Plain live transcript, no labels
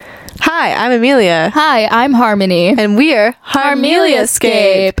Hi, I'm Amelia. Hi, I'm Harmony. And we're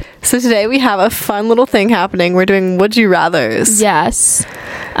Harmeliascape. So today we have a fun little thing happening. We're doing Would You Rathers. Yes.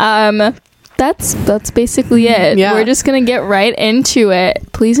 That's basically it. Yeah. We're just going to get right into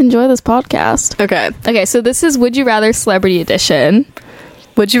it. Please enjoy this podcast. Okay, so this is Would You Rather Celebrity Edition.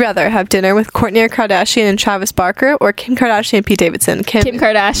 Would you rather have dinner with Kourtney Kardashian and Travis Barker or Kim Kardashian and Pete Davidson? Kim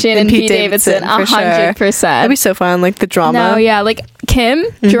Kardashian and Pete Davidson, 100%. Sure. That'd be so fun, like the drama. No, yeah, like Kim,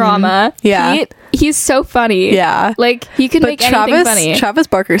 drama. Yeah. Pete, he's so funny. Yeah. Like, he can make anything funny. Travis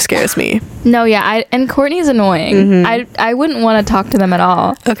Barker scares me. No, yeah, and Kourtney's annoying. I wouldn't want to talk to them at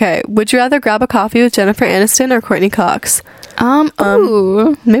all. Okay, would you rather grab a coffee with Jennifer Aniston or Courtney Cox?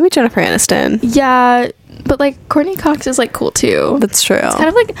 Ooh. Maybe Jennifer Aniston. Yeah, but like Courtney Cox is like cool too. That's true. It's kind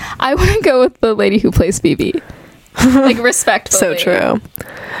of like I want to go with the lady who plays Phoebe. Like respectfully. So true.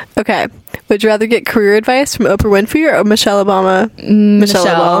 Okay. Would you rather get career advice from Oprah Winfrey or Michelle Obama? Michelle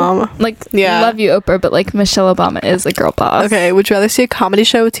Obama. Like, love you, Oprah, but like Michelle Obama is a girl boss. Okay. Would you rather see a comedy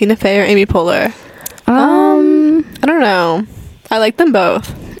show with Tina Fey or Amy Poehler? I don't know. I like them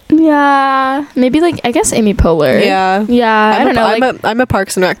both. Yeah, maybe like I guess Amy Poehler. Yeah. I don't know. I'm a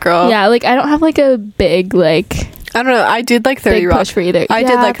Parks and Rec girl. Yeah, like I don't have like a big like. I don't know. I did like 30 Rock. Push for either. I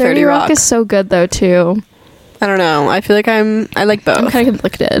did like 30 Rock. Is so good though too. I don't know. I feel like I like both. I'm kind of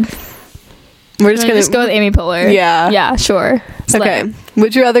conflicted. We're just gonna go with Amy Poehler. Yeah, sure. Okay.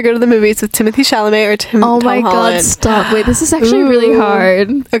 Would you rather go to the movies with Timothée Chalamet or Tom Holland? Oh my god, stop. Wait, this is actually really hard.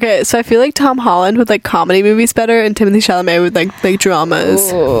 Okay, so I feel like Tom Holland would like comedy movies better and Timothée Chalamet would like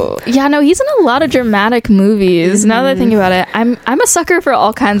dramas. Ooh. Yeah, no, he's in a lot of dramatic movies. Now that I think about it, I'm a sucker for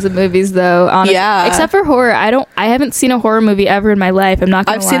all kinds of movies though, honestly. Yeah. Except for horror. I haven't seen a horror movie ever in my life. I'm not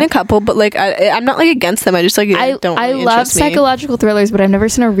gonna I've lie. seen a couple, but like I'm not like against them. I just like don't really I love psychological thrillers, but I've never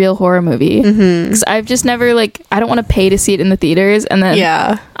seen a real horror movie. Because I've just never like I don't want to pay to see it in the theaters, and then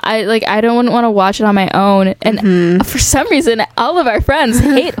I don't want to watch it on my own. And for some reason, all of our friends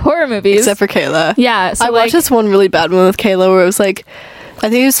hate horror movies except for Kayla. Yeah, so I watched this one really bad one with Kayla where it was like, I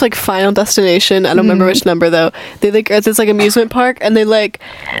think it was like Final Destination. I don't remember which number though. They like are at this like amusement park and they like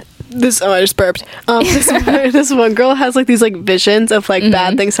this. Oh, I just burped. This one girl has like these like visions of like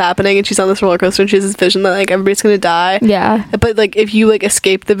bad things happening, and she's on this roller coaster and she has this vision that like everybody's gonna die. Yeah, but like if you like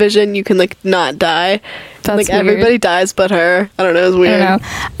escape the vision, you can like not die. That's like weird. Everybody dies but her. I don't know. It's weird. I don't know.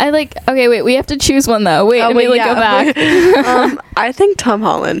 I like. Okay, wait. We have to choose one though. Wait, let me go back. I think Tom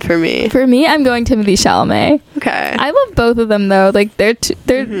Holland for me. For me, I'm going Timothée Chalamet. Okay. I love both of them though. Like they're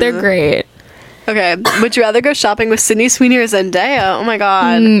great. Okay. Would you rather go shopping with Sydney Sweeney or Zendaya? Oh my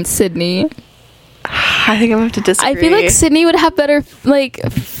god. Sydney. I think I'm gonna have to disagree. I feel like Sydney would have better like.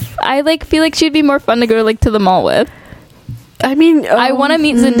 I like feel like she'd be more fun to go like to the mall with. I mean, I want to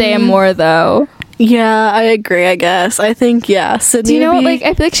meet Zendaya more though. Yeah, I agree. I guess I think Sydney. Do you know what? Like,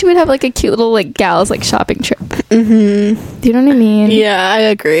 I feel like she would have like a cute little like gals like shopping trip. Do you know what I mean? Yeah, I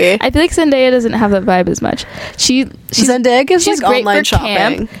agree. I feel like Zendaya doesn't have that vibe as much. Zendaya gives she's like great online for shopping.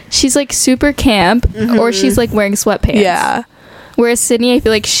 Camp. She's like super camp, or she's like wearing sweatpants. Yeah. Whereas Sydney, I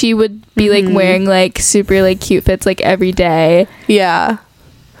feel like she would be like wearing like super like cute fits like every day. Yeah.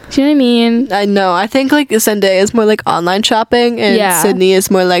 Do you know what I mean? I know. I think like Zendaya is more like online shopping, and Sydney is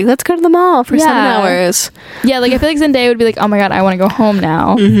more like let's go to the mall for 7 hours. Yeah, like I feel like Zendaya would be like, oh my god, I want to go home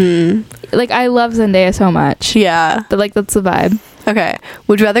now. Like I love Zendaya so much. Yeah, but like that's the vibe. Okay.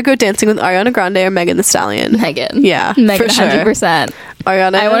 Would you rather go dancing with Ariana Grande or Megan Thee Stallion? Megan. Yeah, Megan, for sure. 100%.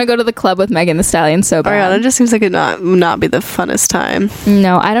 Ariana. I want to go to the club with Megan Thee Stallion so bad. Ariana just seems like it not be the funnest time.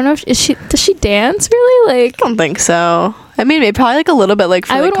 No, I don't know. Does she dance really? Like, I don't think so. I mean, maybe probably like a little bit like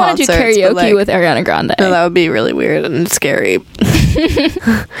for I would want to do karaoke with Ariana Grande. No, that would be really weird and scary.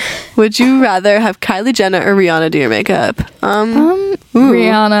 Would you rather have Kylie Jenner or Rihanna do your makeup?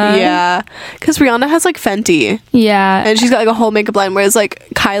 Rihanna. Yeah, because Rihanna has like Fenty. Yeah, and she's got like a whole makeup line, whereas like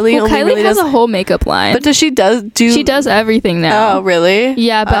Kylie Kylie really has a whole makeup line. But she does everything now. Oh, really?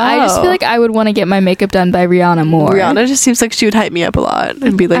 Yeah, but I just feel like I would want to get my makeup done by Rihanna more. Rihanna just seems like she would hype me up a lot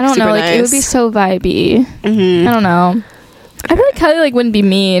and be like, I don't super know, like nice. it would be so vibey. I don't know. I feel like Kylie like wouldn't be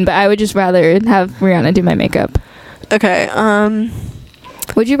mean, but I would just rather have Rihanna do my makeup. Okay.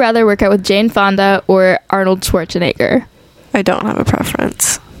 Would you rather work out with Jane Fonda or Arnold Schwarzenegger? I don't have a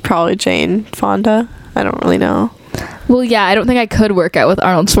preference. Probably Jane Fonda. I don't really know. Well, yeah, I don't think I could work out with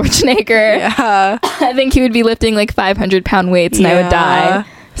Arnold Schwarzenegger. Yeah. I think he would be lifting like 500-pound weights and I would die.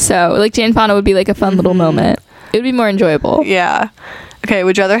 So, like, Jane Fonda would be like a fun little moment. It would be more enjoyable. Yeah. Okay,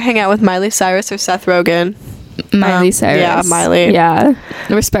 would you rather hang out with Miley Cyrus or Seth Rogen? Miley Cyrus. Yeah, Miley. Yeah,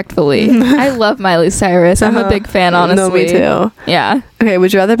 respectfully. I love Miley Cyrus. I'm a big fan, honestly. No, me too. Yeah. Okay,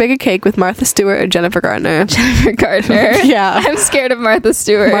 would you rather bake a cake with Martha Stewart or Jennifer Garner? Jennifer Garner. Yeah. I'm scared of Martha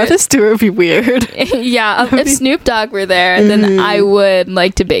Stewart. Martha Stewart would be weird. Yeah, if Snoop Dogg were there, then I would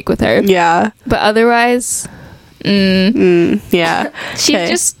like to bake with her. Yeah. But otherwise... yeah. She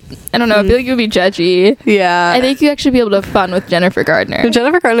just, I don't know, I feel like it would be judgy. Yeah. I think you actually be able to have fun with Jennifer Gardner.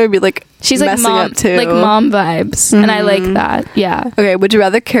 Jennifer Gardner would be like, she's like messing mom, up too. like mom vibes, and I like that. Yeah. Okay, would you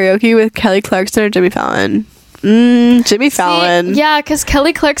rather karaoke with Kelly Clarkson or Jimmy Fallon? Jimmy Fallon. See, yeah, because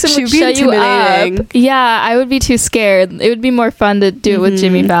Kelly Clarkson would She'd be shut you intimidating. up. Yeah, I would be too scared. It would be more fun to do it with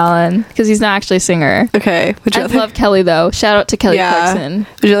Jimmy Fallon because he's not actually a singer. Okay. I love Kelly though. Shout out to Kelly Clarkson.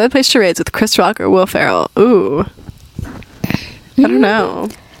 Would you rather play charades with Chris Rock or Will Ferrell? Ooh. I don't know.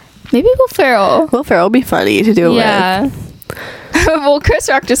 Maybe Will Ferrell. Will Ferrell would be funny to do it with. Well, Chris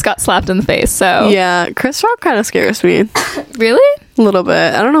Rock just got slapped in the face, so... Yeah, Chris Rock kind of scares me. Really? A little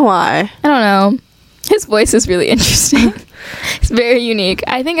bit. I don't know why. I don't know. His voice is really interesting. It's very unique.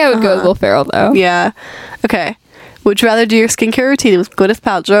 I think I would go with Will Ferrell, though. Yeah. Okay. Would you rather do your skincare routine with Gwyneth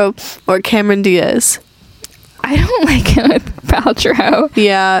Paltrow or Cameron Diaz? I don't like Gwyneth Paltrow.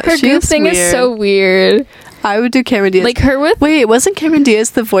 Yeah, her goof thing is so weird. I would do Cameron Diaz. Like her with... Wait, wasn't Cameron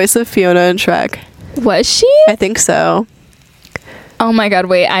Diaz the voice of Fiona in Shrek? Was she? I think so. Oh my god,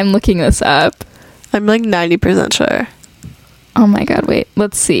 wait, I'm looking this up. I'm like 90% sure. Oh my god, wait,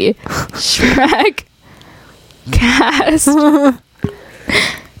 let's see. Shrek cast.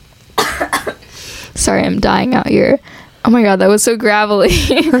 Sorry, I'm dying out here. Oh my god, that was so gravelly.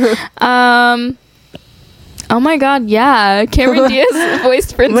 Oh my god, yeah. Cameron Diaz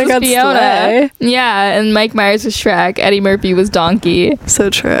voiced Princess Fiona. Slay. Yeah, and Mike Myers was Shrek. Eddie Murphy was Donkey.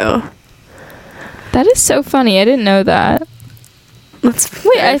 So true. That is so funny. I didn't know that.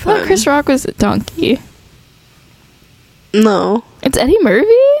 Wait, I thought Chris Rock was Donkey. No. It's Eddie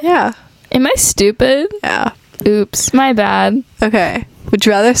Murphy? Yeah. Am I stupid? Yeah. Oops, my bad. Okay. Would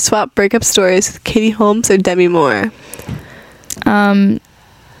you rather swap breakup stories with Katie Holmes or Demi Moore? Demi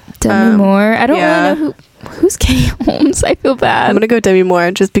Moore. I don't really know who's Katie Holmes. I feel bad. I'm gonna go Demi Moore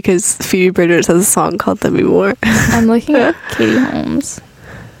just because Phoebe Bridgers has a song called Demi Moore. I'm looking at Katie Holmes.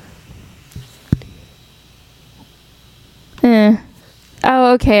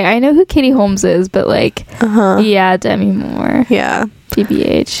 Oh, okay. I know who Katie Holmes is, but like, yeah, Demi Moore. Yeah.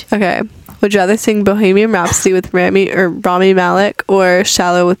 TBH. Okay. Would you rather sing Bohemian Rhapsody with Rami Malek or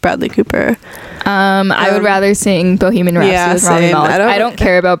Shallow with Bradley Cooper? I would rather sing Bohemian Rhapsody with Rami Malek. I don't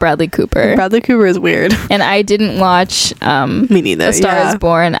care about Bradley Cooper. Bradley Cooper is weird. And I didn't watch Me neither. A Star is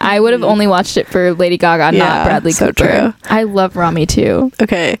Born. I would have only watched it for Lady Gaga, not Bradley Cooper. True. I love Rami too.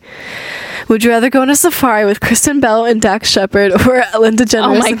 Okay. Would you rather go on a safari with Kristen Bell and Dax Shepard or Ellen DeGeneres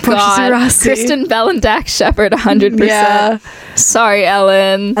oh my and Portia god, Rossi? Kristen Bell and Dax Shepard, 100%. Yeah. Sorry,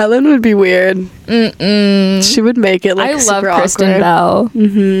 Ellen. Ellen would be weird. She would make it like I super love Kristen awkward.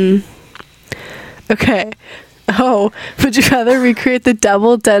 Bell. Okay. Oh, would you rather recreate the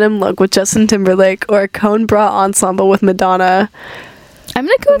double denim look with Justin Timberlake or a cone bra ensemble with Madonna? I'm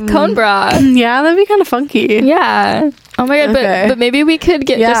gonna go with cone bra. Yeah, that'd be kind of funky. Yeah. Oh my god, but maybe we could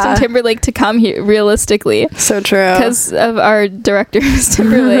get Justin Timberlake to come here realistically. So true. Because of our director, Miss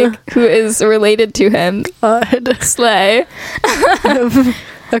Timberlake, who is related to him. Slay.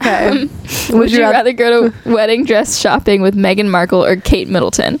 Okay. Would you rather go to wedding dress shopping with Meghan Markle or Kate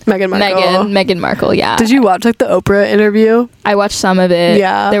Middleton? Meghan Markle. Meghan Markle, yeah. Did you watch like the Oprah interview? I watched some of it.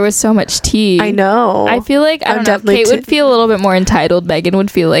 Yeah. There was so much tea. I know. I feel like, I don't know, Kate would feel a little bit more entitled. Meghan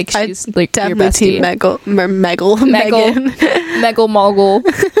would feel like she's like your bestie. Meggle Mogul.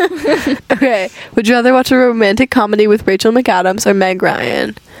 Okay. Would you rather watch a romantic comedy with Rachel McAdams or Meg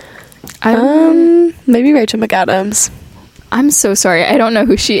Ryan? Maybe Rachel McAdams. I'm so sorry. I don't know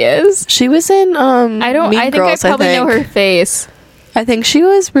who she is. She was in Mean Girls, I probably know her face. I think she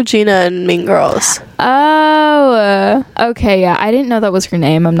was Regina in Mean Girls. Oh, okay, yeah. I didn't know that was her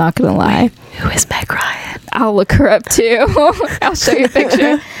name. I'm not gonna lie. Wait, who is Meg Ryan? I'll look her up too. I'll show you a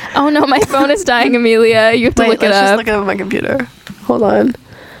picture. Oh no, my phone is dying, Amelia. You have to look it up. Let's just look it up on my computer. Hold on.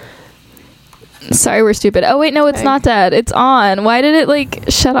 Sorry, we're stupid. Oh wait, no, it's not dead. It's on. Why did it like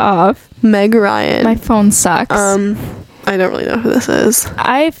shut off? Meg Ryan. My phone sucks. I don't really know who this is.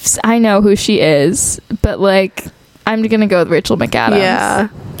 I know who she is, but like I'm gonna go with Rachel McAdams. Yeah,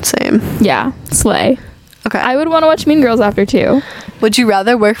 same. Yeah, slay. Okay. I would want to watch Mean Girls after too. Would you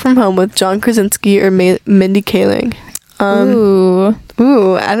rather work from home with John Krasinski or Mindy Kaling?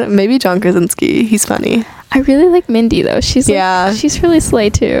 Maybe John Krasinski. He's funny. I really like Mindy though. She's really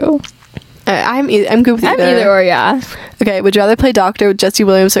slay too. I'm good with either. I'm either or, yeah. Okay. Would you rather play doctor with Jesse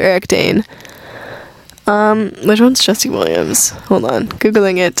Williams or Eric Dane? Which one's Jesse Williams? Hold on,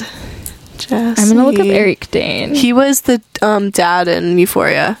 Googling it. Jesse. I'm gonna look up Eric Dane. He was the dad in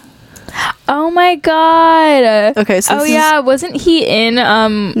Euphoria. Oh my god. Okay, so wasn't he in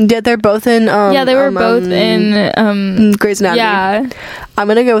yeah, they're both in they were both in Grey's Anatomy. Yeah. I'm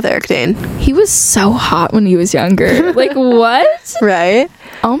gonna go with Eric Dane. He was so hot when he was younger. Like, what? Right?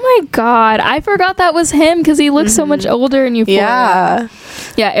 Oh my god, I forgot that was him because he looks so much older in Euphoria.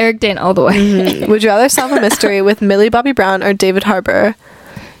 Yeah, Eric Dane all the way. Would you rather solve a mystery with Millie Bobby Brown or David Harbour?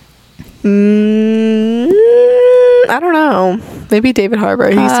 I don't know. Maybe David Harbour.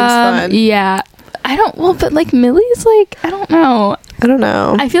 He seems fun. Yeah. But like Millie's like, I don't know.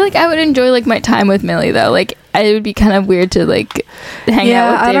 I feel like I would enjoy like my time with Millie though. Like it would be kind of weird to like hang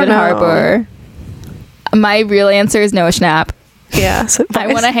out with David Harbour. My real answer is Noah Schnapp. Yeah. So I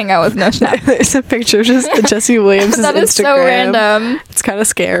want to hang out with Noah Schnapp. There's a picture of just Jesse Williams' That is Instagram. so random. It's kind of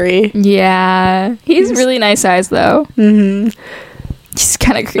scary. Yeah. He's really nice eyes though. He's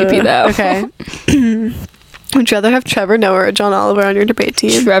kind of creepy though. Okay. Would you rather have Trevor Noah or John Oliver on your debate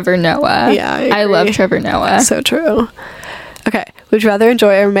team? Trevor Noah. Yeah, I love Trevor Noah. So true. Okay. Would you rather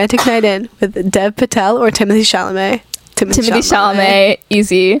enjoy a romantic night in with Dev Patel or Timothée Chalamet? Timothée Chalamet.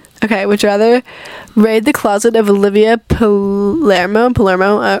 Easy. Okay. Would you rather raid the closet of Olivia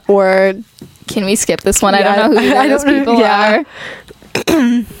Palermo or... Can we skip this one? I don't know who those people are.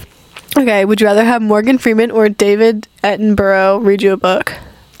 Okay. Would you rather have Morgan Freeman or David Attenborough read you a book?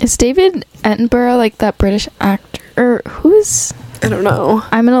 Is David Attenborough like that British actor? Who's... I don't know.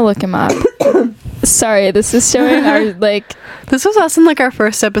 I'm gonna look him up. Sorry, this is showing our like... This was us in like our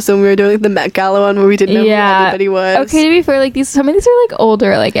first episode when we were doing like, the Met Gala one where we didn't know who anybody was. Okay, to be fair, like some of these are like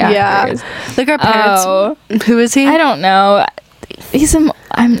older like actors. Yeah. Like our parents. Who is he? I don't know.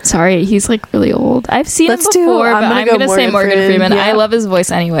 I'm sorry, he's like really old. I've seen him before, but I'm gonna say Morgan Freeman. Yeah. I love his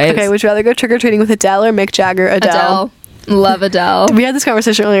voice anyways. Okay, would you rather go trick-or-treating with Adele or Mick Jagger? Adele. Love Adele. We had this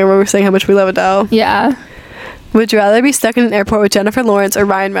conversation earlier where we were saying how much we love Adele. Yeah. Would you rather be stuck in an airport with Jennifer Lawrence or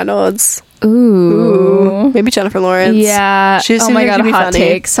Ryan Reynolds? Ooh. Maybe Jennifer Lawrence. Yeah. Oh my god, a hot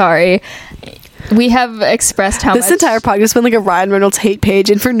take. Sorry. We have expressed how this entire podcast has been like a Ryan Reynolds hate page,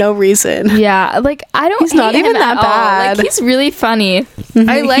 and for no reason. Yeah, like I don't. He's not even that bad. Like he's really funny.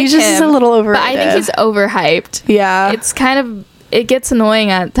 I like him. He's just a little overrated. But I think he's overhyped. Yeah, it's kind of. It gets annoying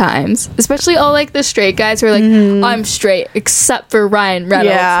at times, especially all like the straight guys who are like, I'm straight except for Ryan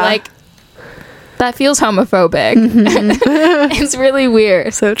Reynolds. Yeah. Like that feels homophobic. It's really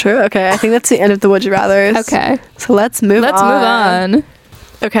weird. So true. Okay, I think that's the end of the Would You Rathers. Okay, so let's move on.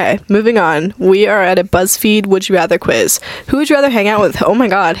 Okay, moving on. We are at a BuzzFeed Would You Rather quiz. Who would you rather hang out with? Oh my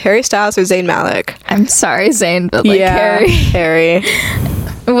god, Harry Styles or Zayn Malik? I'm sorry, Zayn, but like Harry.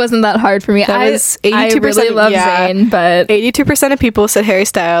 It wasn't that hard for me. I really love Zayn, but 82% of people said Harry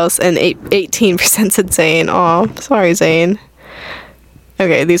Styles and 18% said Zayn. Oh, sorry, Zayn.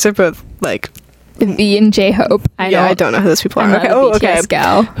 Okay, these are both like V and J Hope. I don't know who those people are. Okay. Oh, okay.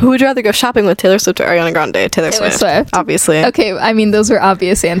 Gal. Who would you rather go shopping with, Taylor Swift or Ariana Grande? Taylor Swift. Obviously. Okay, I mean those were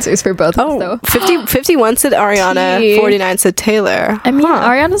obvious answers for both of us, though. 51 said Ariana, 49 said Taylor. I mean,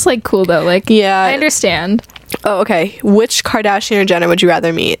 Ariana's like cool though. Like, yeah, I understand. Oh, okay. Which Kardashian or Jenner would you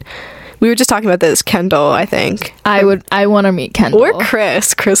rather meet? We were just talking about this. Kendall, I think. I want to meet Kendall. Or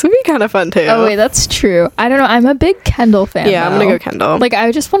Chris. Chris would be kind of fun, too. Oh, wait, that's true. I don't know. I'm a big Kendall fan, Yeah, I'm going to go Kendall. Like,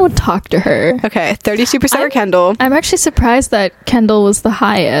 I just want to talk to her. Okay, 32% were Kendall. I'm actually surprised that Kendall was the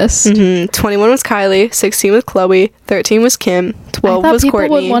highest. 21 was Kylie, 16 was Chloe, 13 was Kim, 12 was Courtney,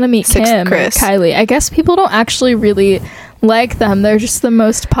 people would want to meet Kim Chris. Or Kylie. I guess people don't actually really like them. They're just the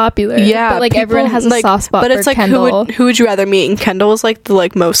most popular. Yeah, but like everyone has a soft spot. But it's like Kendall. Who would you rather meet? And Kendall was like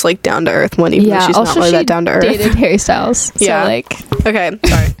the most like down to earth one, even though she's not really that down to earth. Dated Harry Styles. Yeah. So like, okay,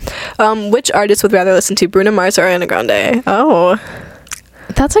 sorry. Which artist would rather listen to, Bruno Mars or Ariana Grande? Oh,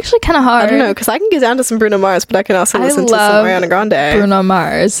 that's actually kind of hard. I don't know, because I can get down to some Bruno Mars, but I can also listen to some Ariana Grande. Bruno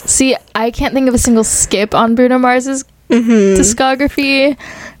Mars. See, I can't think of a single skip on Bruno Mars's discography.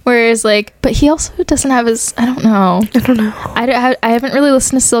 Whereas, like, but he also doesn't have his. I don't know. I haven't really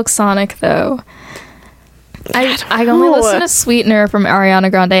listened to Silk Sonic though. I only listen to Sweetener from Ariana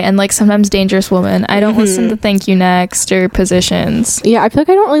Grande and like sometimes Dangerous Woman. I don't listen to Thank You Next or Positions. Yeah, I feel like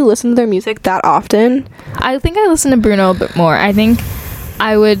I don't really listen to their music that often. I think I listen to Bruno a bit more. I think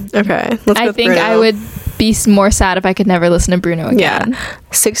I would. Okay, I think I would be more sad if I could never listen to Bruno again. Yeah,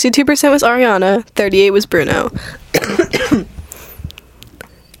 62% was Ariana, 38 was Bruno.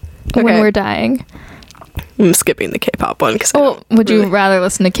 Okay. When we're dying. I'm skipping the K-pop one. Would you rather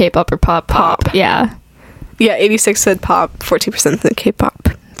listen to K-pop or pop? Pop. Yeah. Yeah, 86 said pop, 14% said K-pop.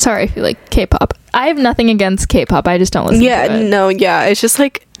 Sorry if you like K-pop. I have nothing against K-pop. I just don't listen to it. No, it's just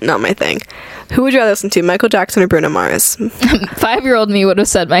like not my thing. Who would you rather listen to, Michael Jackson or Bruno Mars? 5-year-old me would have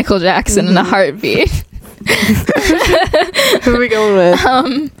said Michael Jackson in a heartbeat. Who are we going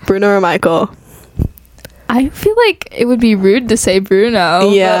with? Bruno or Michael? I feel like it would be rude to say Bruno.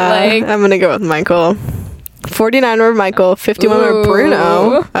 Yeah, but like, I'm gonna go with Michael. 49 were Michael, 51 were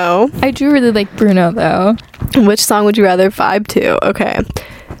Bruno. Oh, I do really like Bruno though. Which song would you rather vibe to? Okay,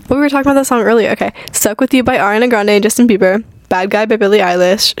 we were talking about that song earlier. Okay, Stuck With You by Ariana Grande and Justin Bieber, Bad Guy by Billie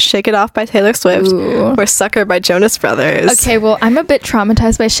Eilish, Shake It Off by Taylor Swift, or Sucker by Jonas Brothers. Okay, well, I'm a bit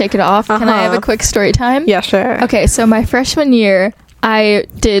traumatized by Shake It Off. Can I have a quick story time? Yeah, sure. Okay, so my freshman year, I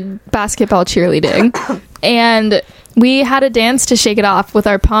did basketball cheerleading, and we had a dance to Shake It Off with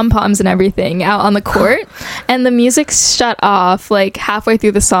our pom-poms and everything out on the court, and the music shut off like halfway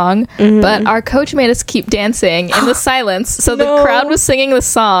through the song, but our coach made us keep dancing in the silence, so the crowd was singing the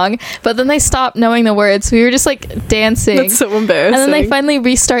song, but then they stopped knowing the words, so we were just like dancing. That's so embarrassing. And then they finally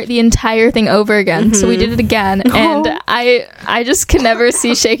restart the entire thing over again, so we did it again, and I just can never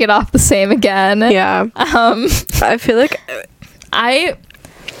see Shake It Off the same again. Yeah. I feel like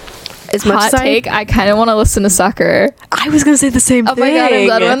as much I kind of want to listen to Sucker. I was gonna say the same thing. Oh my god, I'm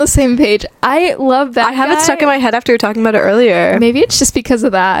glad we're on the same page. I love that. I have it stuck in my head after talking about it earlier. Maybe it's just because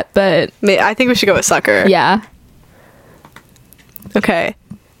of that, but I think we should go with Sucker. Yeah. Okay.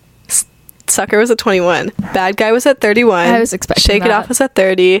 Sucker was at 21. Bad Guy was at 31. I was expecting Shake It Off was at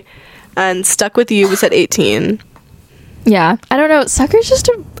 30. And Stuck With You was at 18. Yeah. I don't know. Sucker's just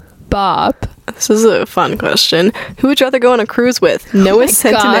a bop. This is a fun question. Who would you rather go on a cruise with? Noah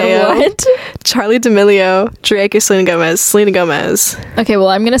Centineo, Charlie D'Amelio, Drake, or Selena Gomez? Selena Gomez. Okay, well,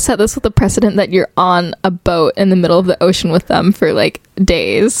 I'm going to set this with the precedent that you're on a boat in the middle of the ocean with them for, like,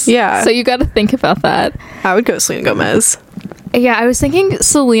 days. Yeah. So you got to think about that. I would go Selena Gomez. Yeah, I was thinking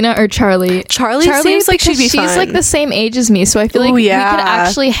Selena or Charlie. Charlie seems like she'd be fun. She's like the same age as me, so I feel like we could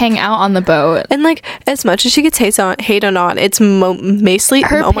actually hang out on the boat. And like, as much as she gets hate on, it's mostly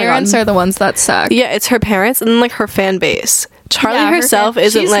her parents are the ones that suck. Yeah, it's her parents and then like her fan base. Charlie herself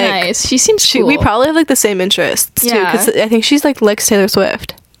isn't she's like nice. She seems cool. We probably have like the same interests too, because I think she's like likes Taylor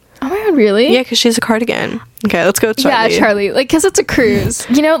Swift. Oh my god, really? Yeah, because she has a cardigan. Okay, let's go with Charlie. Yeah, Charlie. Like, because it's a cruise.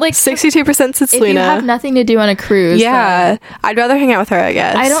 You know, like... 62% said Selena. If you have nothing to do on a cruise... Yeah. I'd rather hang out with her, I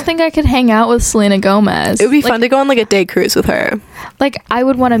guess. I don't think I could hang out with Selena Gomez. It would be fun to go on, like, a day cruise with her. Like, I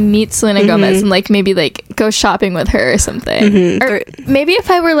would want to meet Selena Gomez and, like, maybe, like, go shopping with her or something. Or maybe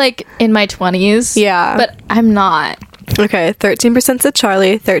if I were, like, in my 20s. Yeah. But I'm not. Okay, 13% said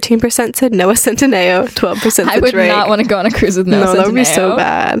Charlie, 13% said Noah Centineo, 12% said Drake. I would not want to go on a cruise with Noah Centineo. No, that would be so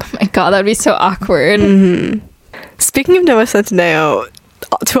bad. Oh my god, that would be so awkward. Speaking of Noah Centineo,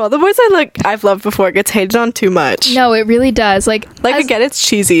 To All the Boys I've loved before gets hated on too much. No, it really does. Like again, it's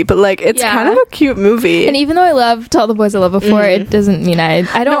cheesy, but like it's kind of a cute movie. And even though I love To All the Boys I Love Before, it doesn't mean I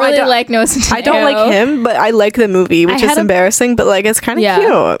don't really like Noah Centineo. I don't like him, but I like the movie, which is embarrassing, but like it's kind of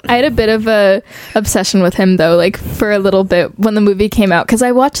cute. I had a bit of a obsession with him though, like for a little bit when the movie came out, because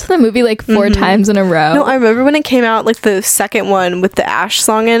I watched the movie like 4 times in a row. No, I remember when it came out, like the second one with the Ash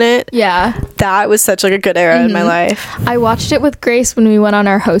song in it. Yeah, that was such like a good era in my life. I watched it with Grace when we went on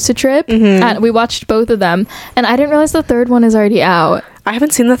our hosted trip. And we watched both of them, and I didn't realize the third one is already out. I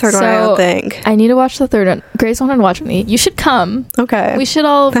haven't seen the third one, I don't think. I need to watch the third one. Grace wanted to watch with me. You should come. Okay. We should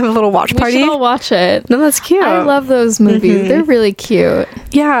all have a little watch party. We should all watch it. No, that's cute. I love those movies. They're really cute.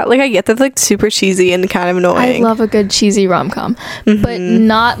 Yeah, like I get that like super cheesy and kind of annoying. I love a good cheesy rom-com. But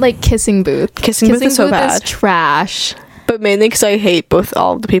not like Kissing Booth. Kissing Booth is so bad. Is trash. But mainly because I hate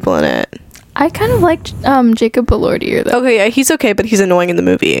all the people in it. I kind of liked Jacob Elordi though. Okay, yeah, he's okay, but he's annoying in the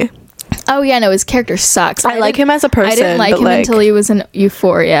movie. Oh yeah, no, his character sucks. I like him as a person. I didn't like him until he was in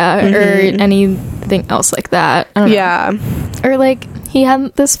Euphoria or anything else like that. I don't know. Yeah. Or like he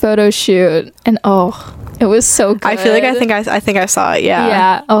had this photo shoot and it was so good. I feel like I think I saw it. Yeah.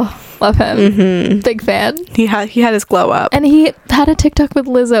 Yeah. Oh, love him. Big fan. He had his glow up. And he had a TikTok with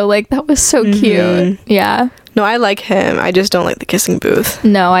Lizzo. Like that was so cute. Yeah. No, I like him. I just don't like the Kissing Booth.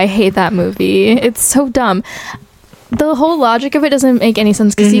 No, I hate that movie. It's so dumb. The whole logic of it doesn't make any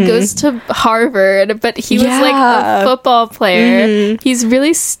sense because he goes to Harvard, but he was like a football player. He's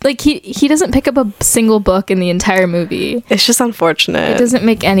really like he doesn't pick up a single book in the entire movie. It's just unfortunate. It doesn't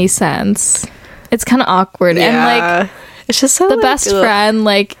make any sense. It's kind of awkward and like it's just so the best friend.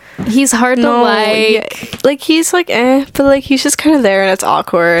 Like he's hard to like. Yeah. Like he's like but like he's just kind of there and it's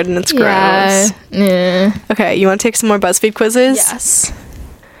awkward and it's gross. Yeah. Okay, you want to take some more BuzzFeed quizzes? Yes.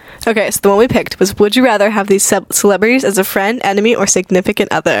 Okay, so the one we picked was, would you rather have these celebrities as a friend, enemy, or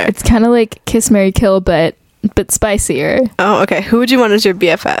significant other? It's kind of like Kiss, Marry, Kill, but spicier. Oh, okay. Who would you want as your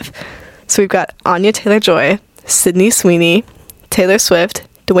BFF? So we've got Anya Taylor-Joy, Sydney Sweeney, Taylor Swift,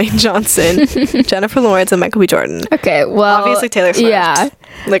 Dwayne Johnson, Jennifer Lawrence, and Michael B. Jordan. Okay, well, obviously Taylor Swift. Yeah,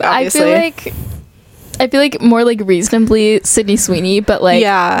 like obviously. I feel like more like reasonably Sydney Sweeney, but like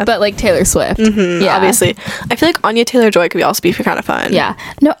Taylor Swift. Yeah, obviously. I feel like Anya Taylor-Joy could also be kind of fun. Yeah.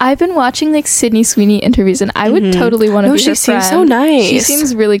 No, I've been watching like Sydney Sweeney interviews, and I would totally want to be her friend. She seems so nice. She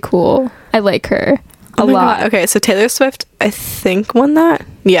seems really cool. I like her a lot. God. Okay, so Taylor Swift, I think, won that.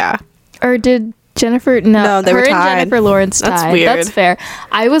 Yeah. Or did Jennifer? No, they were tied. And Jennifer Lawrence tied. That's weird. That's fair.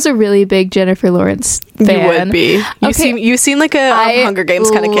 I was a really big Jennifer Lawrence fan. You would be. You seem like a Hunger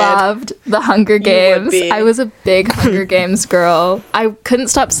Games kind of kid. I loved the Hunger Games. I was a big Hunger Games girl. I couldn't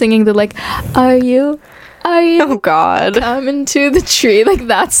stop singing the like, are you oh God, coming to the tree, like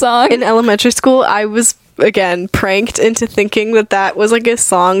that song. In elementary school, I was again pranked into thinking that was like a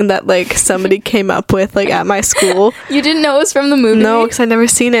song that like somebody came up with like at my school. You didn't know it was from the movie? No, because I'd never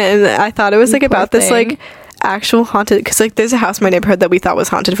seen it, and I thought it was like about this like actual haunted, because like there's a house in my neighborhood that we thought was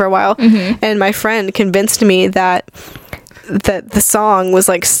haunted for a while, and my friend convinced me that the song was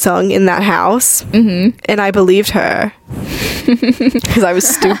like sung in that house, and I believed her because I was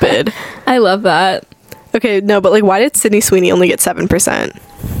stupid. I love that. Okay, no, but like why did Sydney Sweeney only get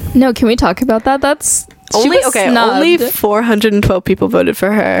 7%? No, can we talk about that? That's only 412 people voted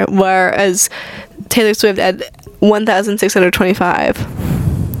for her, whereas Taylor Swift had 1,625.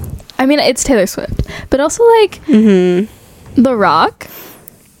 I mean, it's Taylor Swift, but also like The Rock.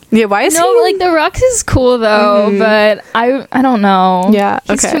 Yeah, why is he? Like The Rock is cool though, but I don't know. Yeah,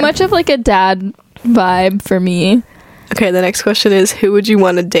 he's too much of like a dad vibe for me. Okay, the next question is, who would you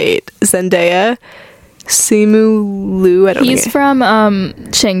want to date? Zendaya, Simu Liu? I don't know. He's from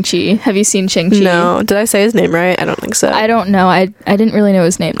Shang-Chi. Have you seen Shang-Chi? No. Did I say his name right? I don't think so. I don't know. I didn't really know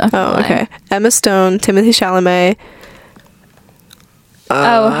his name. Oh, okay. Emma Stone, Timothée Chalamet.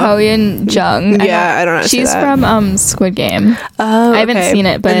 Hoyeon Jung. I don't know. She's from Squid Game. Oh, I haven't seen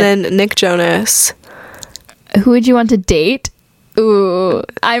it, but and then Nick Jonas. Who would you want to date? Ooh,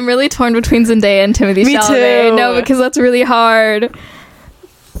 I'm really torn between Zendaya and Timothée Chalamet. Too. No, because that's really hard.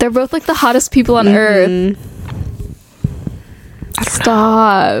 They're both like the hottest people on earth.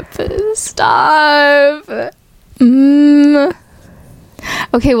 Stop.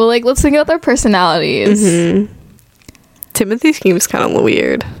 Okay, well, like, let's think about their personalities. Timothy seems kind of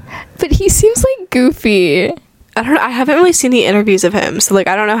weird, but he seems like goofy. I don't know. I haven't really seen the interviews of him, so like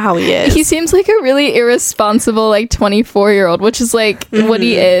I don't know how he is. He seems like a really irresponsible like 24-year-old, which is like what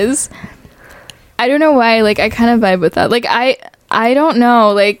he is. I don't know why. Like I kind of vibe with that. Like I don't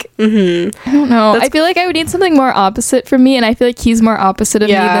know. Like I don't know. I feel like I would need something more opposite from me, and I feel like he's more opposite of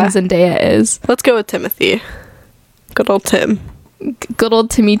me than Zendaya is. Let's go with Timothy. Good old Tim. Good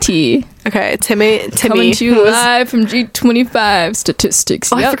old Timmy T. Okay, Timmy coming to you live from G25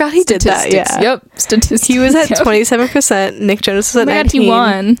 statistics. Oh, I forgot he did that. Yeah. Yep. Statistics. He was at 27%. Nick Jonas was at 19%. God, he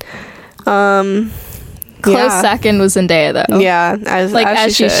won. Close second was Zendaya though. Yeah,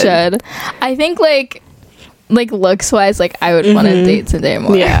 as she should. I think like looks wise, like I would want to date Zendaya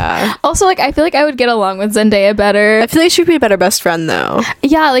more. Yeah. Also, like I feel like I would get along with Zendaya better. I feel like she'd be a better best friend though.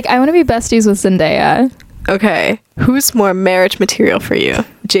 Yeah, like I want to be besties with Zendaya. Okay, who's more marriage material for you?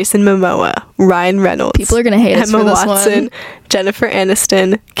 Jason Momoa, Ryan Reynolds. People are gonna hate us for this Watson, one. Jennifer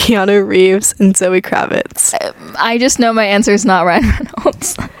Aniston, Keanu Reeves, and Zoe Kravitz. I just know my answer is not Ryan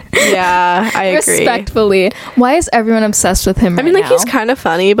Reynolds. Yeah, I agree. Respectfully, why is everyone obsessed with him? I mean, like he's kind of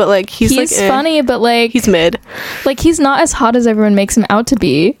funny, but like he's like, funny, but like he's mid. Like he's not as hot as everyone makes him out to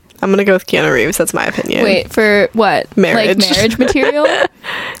be. I'm gonna go with Keanu Reeves. That's my opinion. Wait, for what? Marriage. Like marriage material.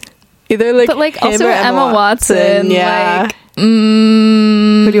 Either like, but like him also or Emma Watson. Yeah. Like,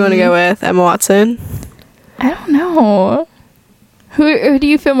 who do you want to go with? Emma Watson? I don't know. Who do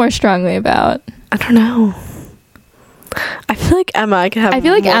you feel more strongly about? I don't know. I feel like Emma. I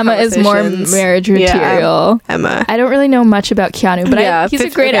feel like Emma is more marriage material. Yeah, Emma. I don't really know much about Keanu, but he's a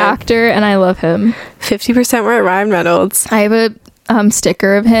great actor, and I love him. 50% were at Ryan Reynolds. I have a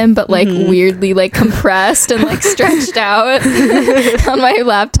sticker of him, but like weirdly like compressed and like stretched out on my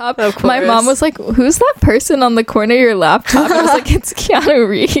laptop. My mom was like, "Who's that person on the corner of your laptop?" And I was like, "It's Keanu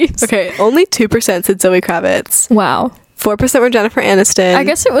Reeves." Okay, only 2% said Zoe Kravitz. Wow. 4% were Jennifer Aniston. I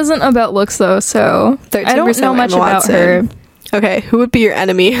guess it wasn't about looks though, so 13% I don't know much about her. Okay, who would be your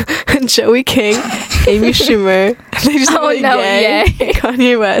enemy? Joey King, Amy Schumer. They just Ye.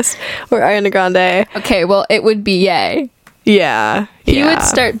 Kanye West, or Ariana Grande. Okay, well, it would be Ye. Yeah, he would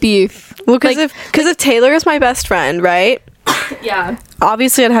start beef. Well, because if Taylor is my best friend, right? Yeah.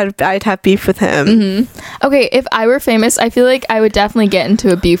 Obviously, I'd have beef with him. Okay, if I were famous, I feel like I would definitely get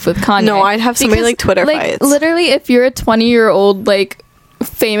into a beef with Kanye. No, I'd have so many like Twitter fights. Literally, if you're a 20-year-old like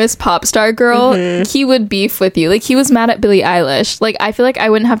famous pop star girl, he would beef with you. Like, he was mad at Billie Eilish. Like, I feel like I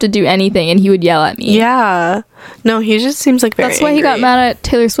wouldn't have to do anything and he would yell at me. Yeah. No, he just seems like very That's why angry. he got mad at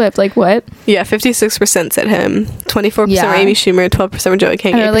Taylor Swift. Like, what? Yeah, 56% said him. 24% were Amy Schumer, 12% were Joey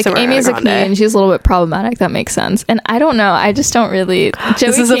King, 8% like, were Amy's a Ariana comedian. She's a little bit problematic. That makes sense. And I don't know. I just don't really...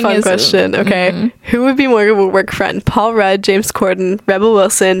 This is a fun question. Okay. Who would be more of a work friend? Paul Rudd, James Corden, Rebel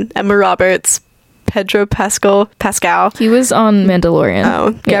Wilson, Emma Roberts, Pedro Pascal. He was on Mandalorian.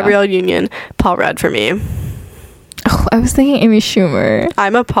 Oh, Gabrielle Union. Paul Rudd for me. Oh, I was thinking Amy Schumer.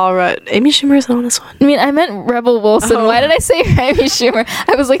 I'm a Paul Rudd. Amy Schumer is on this one. I mean, I meant Rebel Wilson. Oh. Why did I say Amy Schumer?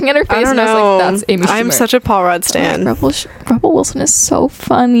 I was looking at her face I don't and I know. was like, that's Amy Schumer. I'm such a Paul Rudd stan. Rebel Wilson is so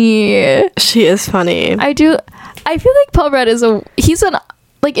funny. She is funny. I feel like Paul Rudd is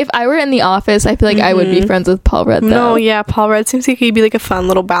like, if I were in the office, I feel like I would be friends with Paul Rudd, though. No, yeah, Paul Rudd seems like he'd be like a fun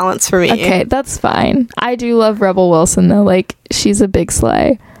little balance for me. Okay, that's fine. I do love Rebel Wilson, though. Like, she's a big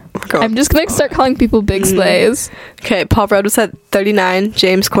slay. Girl. I'm just gonna start calling people big slays. Okay, Paul Rudd was at 39,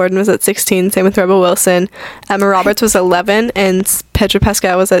 James Corden was at 16, same with Rebel Wilson, Emma Roberts was 11, and Pedro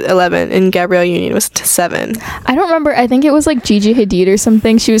Pascal was at 11, and Gabrielle Union was at 7. I don't remember. I think it was like Gigi Hadid or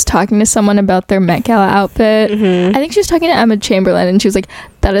something. She was talking to someone about their Met Gala outfit. I think she was talking to Emma Chamberlain, and she was like,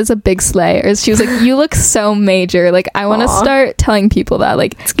 that is a big slay. Or she was like, you look so major. Like, I want to start telling people that.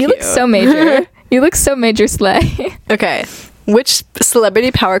 Like, you look so major. You look so major, slay. Okay. Which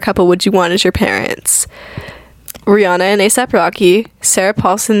celebrity power couple would you want as your parents? Rihanna and A$AP Rocky, Sarah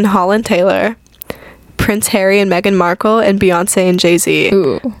Paulson and Holland Taylor, Prince Harry and Meghan Markle, and Beyonce and Jay-Z.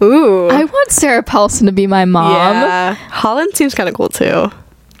 Ooh. I want Sarah Paulson to be my mom. Yeah. Holland seems kind of cool too.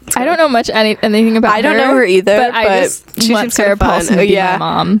 I don't know much anything about her. I don't know her either, but I just she want seems Sarah Paulson to be my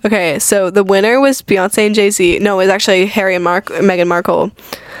mom. Okay, so the winner was Beyonce and Jay-Z. No, it was actually Harry and Meghan Markle.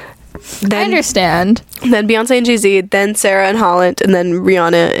 Then, I understand. Then Beyonce and Jay-Z, then Sarah and Holland, and then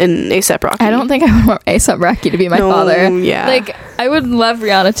Rihanna and A$AP Rocky. I don't think I would want A$AP Rocky to be my father. Yeah. Like, I would love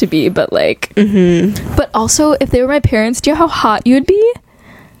Rihanna to be, but like... But also, if they were my parents, do you know how hot you would be?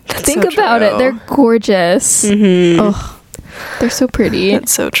 Think about it. They're gorgeous. Ugh. They're so pretty.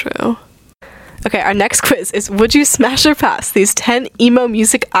 That's so true. Okay, our next quiz is, would you smash or pass these 10 emo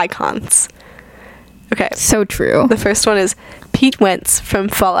music icons? Okay. So true. The first one is Pete Wentz from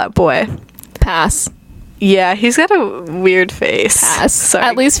Fall Out Boy. Pass. Yeah, he's got a weird face. Pass. Sorry,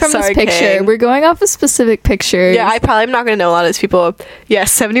 At least from this picture. King. We're going off of specific pictures. Yeah, I probably am not going to know a lot of these people. Yeah,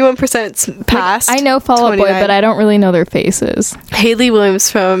 71% pass. Like, I know Fall Out Boy, but I don't really know their faces. Hayley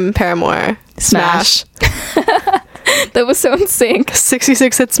Williams from Paramore. Smash. That was so in sync.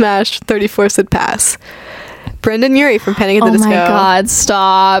 66 said smash, 34 said pass. Brendan Urie from Panic at the Disco. Oh my god,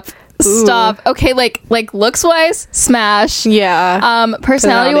 stop. Ooh. Stop. Okay, like looks wise, smash. Yeah.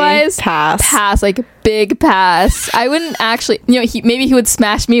 Personality wise, pass. Pass, like big pass. I wouldn't actually, maybe he would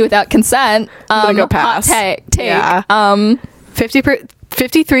smash me without consent. I'm gonna go pass. Take. Yeah.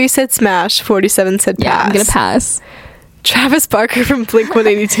 53 said smash, 47 said pass. Yeah, I'm gonna pass. Travis Barker from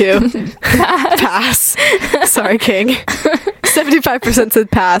Blink-182. Pass. Sorry, King. 75% said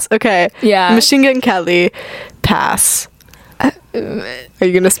pass. Okay. Yeah. Machine Gun Kelly. Pass. Are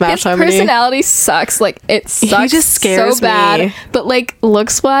you gonna smash His personality sucks. Like, it sucks. He just scares so bad. me. But like,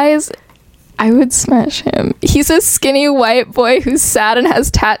 looks wise, I would smash him. He's a skinny white boy who's sad and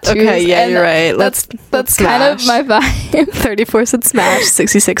has tattoos. Okay, yeah, you're right. Let's kind of my vibe. 34 said smash,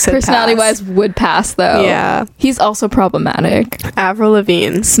 66 said personality pass. wise would pass though. Yeah. He's also problematic. Avril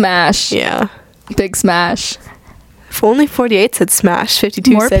Lavigne. Smash. Yeah. Big smash. Only 48 said smash,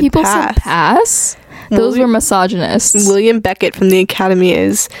 52 More said people pass. said pass? Those were misogynists. William Beckett from the Academy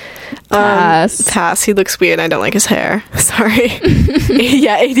is pass. Pass. He looks weird. I don't like his hair. Sorry.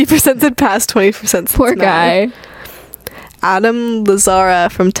 Yeah, 80% said pass, 20% said Poor guy. Adam Lazzara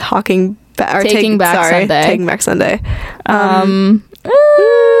from Taking Back Sunday.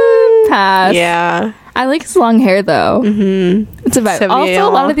 Pass. Yeah. I like his long hair though. It's a vibe. Also,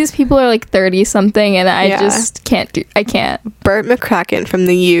 a lot of these people are like 30 something, and I just can't. I can't. Burt McCracken from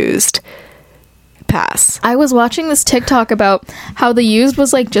The Used. Pass. I was watching this TikTok about how The Used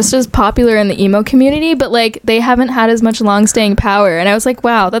was like just as popular in the emo community, but like they haven't had as much long-staying power, and I was like,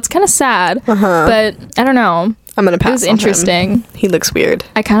 wow, that's kind of sad. But I don't know. I'm gonna pass. It was interesting. He looks weird.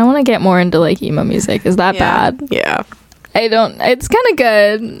 I kind of want to get more into like emo music. Is that bad? Yeah. I don't. It's kind of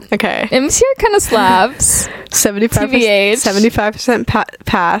good. Okay. MC kind of slaps. 75%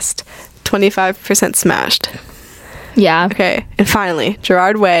 passed, 25% smashed. Yeah. Okay. And finally,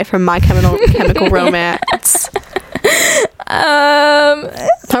 Gerard Way from My Chemical Romance.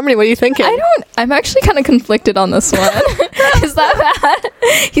 How Harmony, what are you thinking? I'm actually kind of conflicted on this one. Is that bad?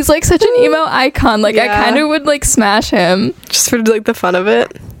 He's like such an emo icon. Like, I kind of would like smash him. Just for like the fun of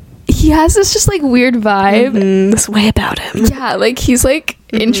it. He has this just like weird vibe. This way about him. Yeah, like he's like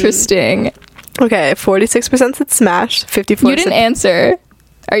interesting. Okay, 46% said smash, 54%. You didn't answer.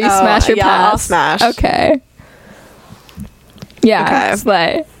 Are you smash or pass? Yeah, I'll smash. Okay. Yeah,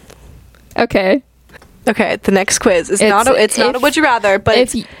 slay. Okay. Okay, the next quiz is not a would you rather, but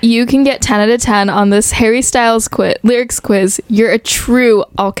if you can get 10 out of 10 on this Harry Styles lyrics quiz, you're a true,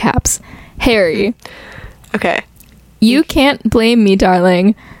 all caps, Harry. Okay. You can't blame me,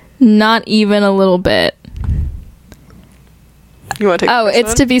 darling. Not even a little bit. You want to take it's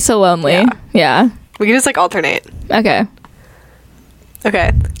one? To be so lonely. Yeah. We can just like alternate. Okay.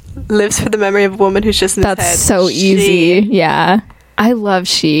 Lives for the memory of a woman who's just in his head. That's so easy. Yeah. I love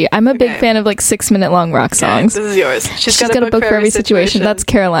She. I'm a big fan of like 6-minute long rock songs. This is yours. She's got a book for every situation. That's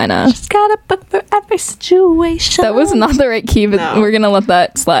Carolina. She's got a book for every situation. That was not the right key, but we're gonna let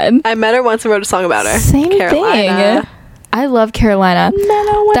that slide. I met her once and wrote a song about her. Same thing. I love Carolina.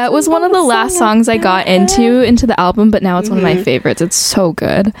 That was one of the last songs I got into the album, but now it's one of my favorites. It's so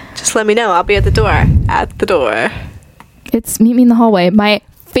good. Just let me know. I'll be at the door. At the door. It's Meet Me in the Hallway. My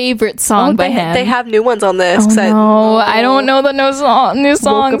favorite song by him. They have new ones on this. I don't know the new songs.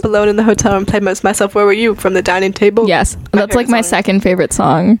 Woke up alone in the hotel and played myself. Where were you? From the dining table. Yes, that's like my second favorite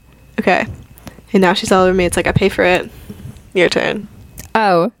song. Okay, and now she's all over me. It's like I pay for it. Your turn.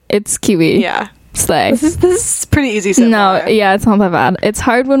 Oh, it's Kiwi. Yeah. Slay. This is pretty easy so far. Yeah, it's not that bad. It's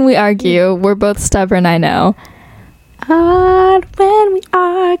hard when we argue. We're both stubborn, I know. Hard when we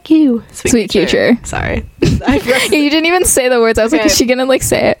argue. Sweet future. Sorry. Yeah, you didn't even say the words. I was like, is she gonna like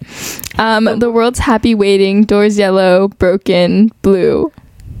say it? The world's happy waiting. Doors yellow, broken, blue.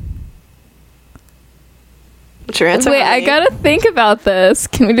 What's your answer? Wait, I gotta think about this.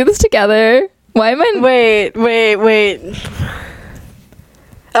 Can we do this together? Why am I... Wait.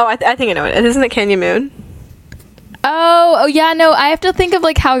 Oh, I think I know it. Isn't it Canyon Moon? Oh, yeah, no, I have to think of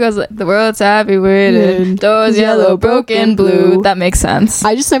like how it goes. The world's happy waiting, doors yellow, broken, blue. That makes sense.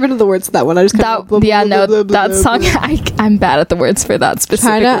 I just never know the words to that one. I just that song. I'm bad at the words for that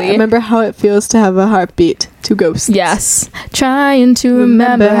specifically. Trying to remember how it feels to have a heartbeat. Two ghosts. Yes, trying to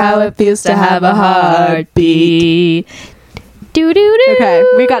remember how it feels to have a heartbeat. Okay,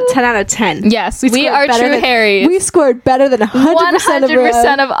 we got 10 out of 10. Yes, we are true Harrys. We scored better than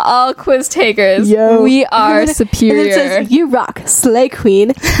 100% of all quiz takers. Yo. We are superior. And it says, you rock, slay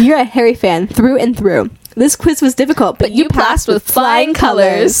queen. You're a Harry fan through and through. This quiz was difficult, but you passed with flying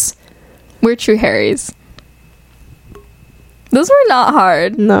colors. We're true Harrys. Those were not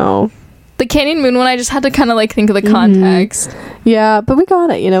hard. No. The Canyon Moon one, I just had to kind of like think of the context. Yeah, but we got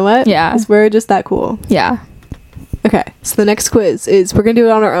it. You know what? Yeah. Because we're just that cool. Yeah. Okay, so the next quiz is we're gonna do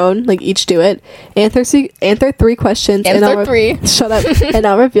it on our own, like each do it. Answer 3 questions. Answer 3. Shut up. And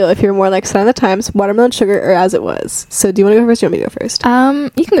I'll reveal if you're more like Sign of the Times, Watermelon Sugar, or As It Was. So do you want to go first or do you want me to go first?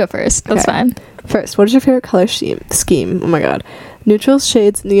 You can go first. That's fine. First, what is your favorite color scheme? Oh my god. Neutrals,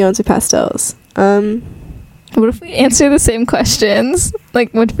 shades, neons, or pastels? What if we answer the same questions?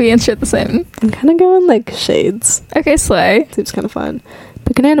 Like, what if we answer the same? I'm kind of going like shades. Okay, slay. Seems kind of fun.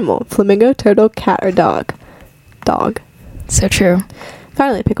 Pick an animal. Flamingo, turtle, cat, or dog? Dog. So true.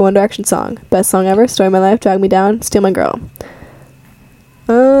 Finally, pick a One Direction song. Best song ever, Story of My Life, Drag Me Down, Steal My Girl.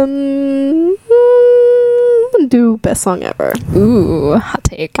 I'm gonna do best song ever. Ooh, hot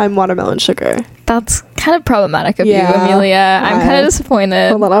take. I'm Watermelon Sugar. That's kind of problematic of you, Amelia. I'm kind of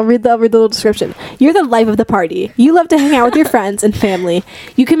disappointed. Hold on, I'll read the little description. You're the life of the party. You love to hang out with your friends and family.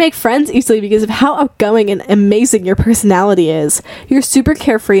 You can make friends easily because of how outgoing and amazing your personality is. You're super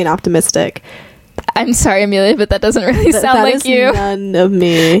carefree and optimistic. I'm sorry, Amelia, but that doesn't really sound that like is you. None of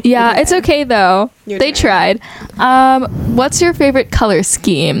me. Yeah, it's okay though. They tried. What's your favorite color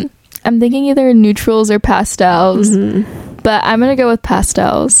scheme? I'm thinking either neutrals or pastels, but I'm gonna go with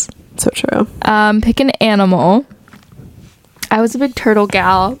pastels. So true. Pick an animal. I was a big turtle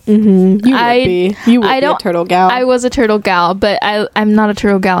gal. You would be. You would be a turtle gal. I was a turtle gal, but I'm not a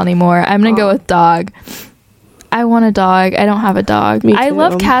turtle gal anymore. I'm gonna go with dog. I want a dog. I don't have a dog. Me too. I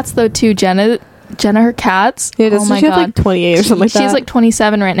love cats though too. Jenna, her cats. Yeah, oh my god, have like 28 or something like that. She's like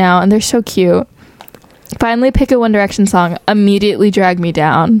 27 right now, and they're so cute. Finally, pick a One Direction song. Immediately Drag Me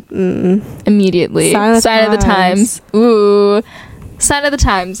Down. Immediately. Sign of the Times. Ooh. Sign of the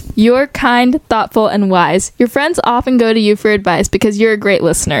Times. You're kind, thoughtful, and wise. Your friends often go to you for advice because you're a great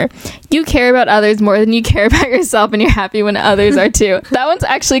listener. You care about others more than you care about yourself, and you're happy when others are too. That one's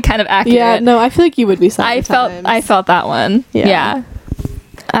actually kind of accurate. Yeah, no, I feel like you would be Sign of the Times. I felt that one. Yeah.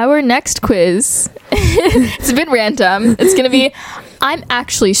 Our next quiz, it's a bit random. It's going to be I'm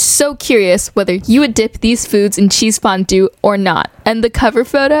actually so curious whether you would dip these foods in cheese fondue or not. And the cover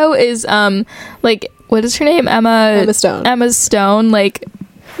photo is like, what is her name? Emma Stone, like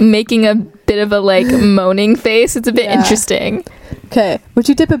making a bit of a like moaning face. It's a bit interesting. Okay, would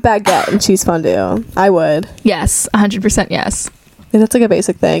you dip a baguette in cheese fondue? I would. Yes, 100% yes. Yeah, that's like a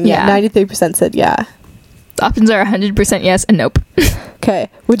basic thing. Yeah, 93% said yeah. The options are 100% yes and nope. Okay,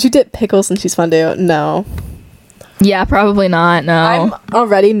 would you dip pickles in cheese fondue? No. Yeah, probably not. No. I'm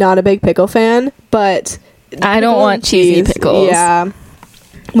already not a big pickle fan, but I don't want cheesy pickles. Yeah.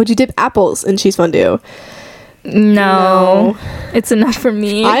 Would you dip apples in cheese fondue? No. It's enough for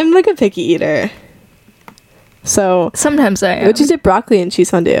me. I'm like a picky eater. So sometimes I am. Would you dip broccoli in cheese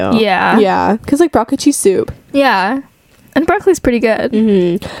fondue? Yeah. Yeah, because like broccoli cheese soup. Yeah. And broccoli's pretty good.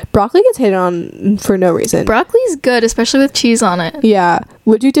 Mm-hmm. Broccoli gets hated on for no reason. Broccoli's good, especially with cheese on it. Yeah.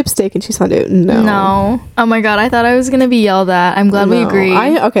 Would you dip steak in cheese fondue? No. No. Oh my god, I thought I was going to be yelled at. I'm glad we agree.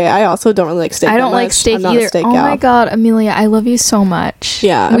 I also don't really like steak. I don't like steak either. Oh my god, Amelia, I love you so much.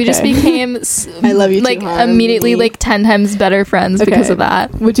 Yeah. Okay. We just became I love you like too, immediately like 10 times better friends because of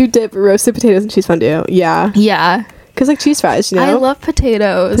that. Would you dip roasted potatoes in cheese fondue? Yeah. Yeah. Because like cheese fries, you know? I love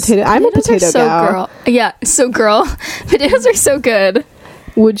potatoes. I'm a potato gal. Girl. Yeah, so girl. Potatoes are so good.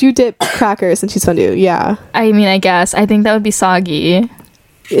 Would you dip crackers in cheese fondue? Yeah. I mean, I guess. I think that would be soggy.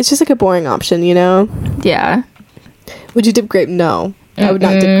 It's just like a boring option, you know? Yeah. Would you dip grape? No. I would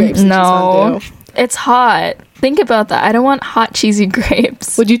not dip grapes in cheese fondue. It's hot. Think about that. I don't want hot, cheesy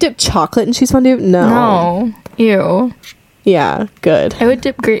grapes. Would you dip chocolate in cheese fondue? No. No. Ew. Yeah, good. I would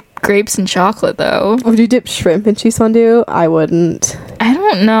dip grapes in chocolate, though. Would you dip shrimp in cheese fondue? I wouldn't. I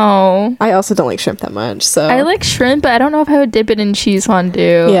don't know. I also don't like shrimp that much, so... I like shrimp, but I don't know if I would dip it in cheese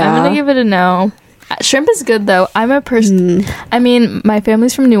fondue. Yeah. I'm gonna give it a no. Shrimp is good, though. I'm a person... I mean, my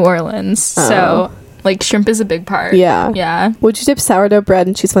family's from New Orleans, so, like, shrimp is a big part. Yeah. Yeah. Would you dip sourdough bread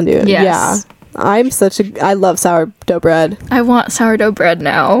in cheese fondue? Yes. Yeah. I love sourdough bread. I want sourdough bread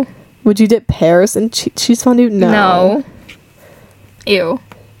now. Would you dip pears in cheese fondue? No. Ew.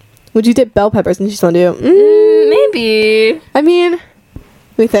 Would you dip bell peppers in cheese fondue? Maybe. I mean,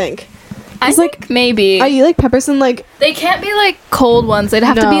 we think. I think maybe. I eat like peppers and like... They can't be like cold ones. They'd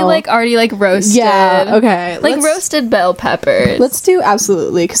have to be like already like roasted. Yeah, okay. Like roasted bell peppers. Let's do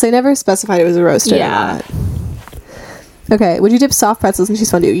absolutely, because they never specified it was a roasted or not. Okay, would you dip soft pretzels in cheese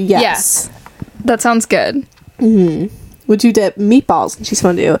fondue? Yes. That sounds good. Mm-hmm. Would you dip meatballs in cheese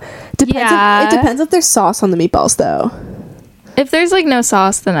fondue? It depends if there's sauce on the meatballs, though. If there's like no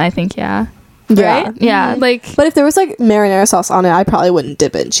sauce, then I think Yeah. Right? Yeah. Like, but if there was like marinara sauce on it, I probably wouldn't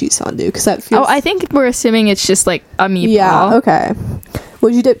dip it in cheese fondue because that feels... Oh, I think we're assuming it's just like a meatball. Yeah. Okay.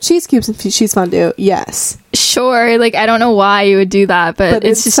 Would you dip cheese cubes in cheese fondue? Yes. Sure. Like, I don't know why you would do that, but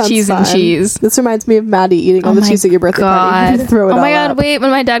it's just cheese and cheese. This reminds me of Maddie eating all the cheese at your birthday party. Oh my god! Wait, when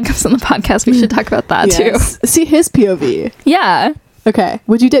my dad comes on the podcast, we should talk about that too. See his POV. Yeah. Okay.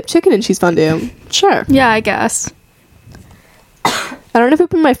 Would you dip chicken in cheese fondue? Sure. Yeah, I guess. I don't know if it would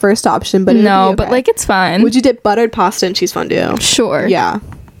be my first option, but no, but like it's fine. Would you dip buttered pasta in cheese fondue? Sure. Yeah,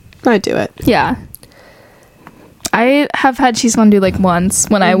 I'd do it. Yeah. I have had cheese fondue like once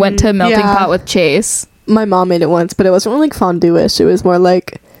when I went to Melting Pot with Chase. My mom made it once, but it wasn't really like fondue-ish. It was more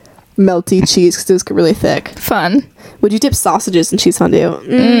like melty cheese because it was really thick. Fun. Would you dip sausages in cheese fondue?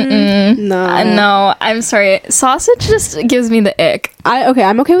 No. No, I'm sorry. Sausage just gives me the ick.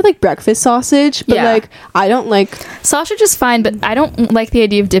 I'm okay with like breakfast sausage, but like I don't like... Sausage is fine, but I don't like the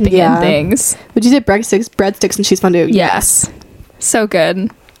idea of dipping in things. Would you dip breadsticks in cheese fondue? Yes. So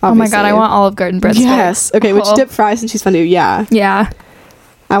good. Obviously. Oh my god, I want Olive Garden breadsticks. Yes. Okay, would you dip fries in cheese fondue? Yeah. Yeah.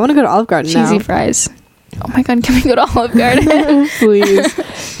 I want to go to Olive Garden now. Cheesy fries. Oh my god, can we go to Olive Garden?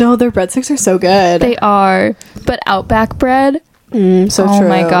 Please. No, their breadsticks are so good. They are. But Outback bread? So true. Oh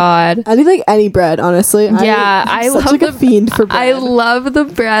my god. I need like any bread, honestly. Yeah, I love like a fiend for bread. I love the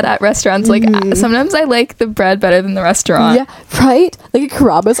bread at restaurants. Like sometimes I like the bread better than the restaurant. Yeah, right? Like at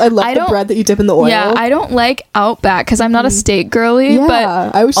Carrabba's, I love the bread that you dip in the oil. Yeah, I don't like Outback because I'm not a steak girly. Yeah,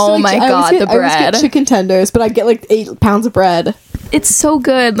 but I was oh my god, the bread. I always get chicken tenders, but I get like 8 pounds of bread. It's so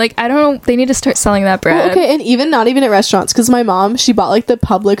good. Like, I don't know. They need to start selling that bread. Well, okay, and not even at restaurants, because my mom, she bought like the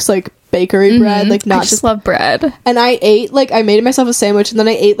Publix like bakery bread, like not I just love bread. And I ate like I made myself a sandwich, and then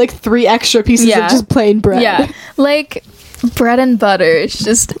I ate like 3 extra pieces of just plain bread. Yeah, like bread and butter. It's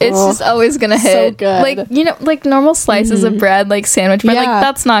just always gonna hit. So good. Like, you know, like normal slices of bread, like sandwich bread. Like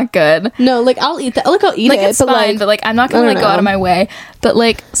that's not good. No, like I'll eat that. Like I'll eat like, it, it's fine, but like I'm not gonna like go out of my way. But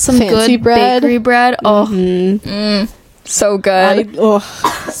like some fancy good bread. bakery bread. So good.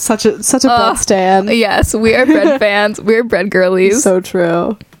 Such a bread stan. Yes, we are bread fans. We're bread girlies. So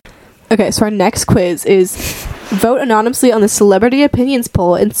true. Okay, so our next quiz is Vote anonymously on the celebrity opinions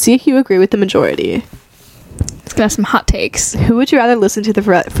poll and see if you agree with the majority. It's gonna have some hot takes. Who would you rather listen to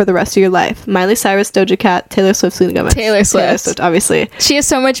for the rest of your life? Miley Cyrus, Doja Cat, Taylor Swift, Selena Gomez. Taylor Swift, obviously. She has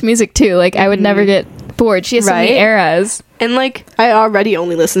so much music too. Like I would never get bored. She has so many eras. And like I already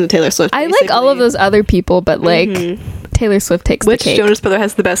only listen to Taylor Swift. Basically. I like all of those other people, but like Taylor Swift takes the cake. Which Jonas brother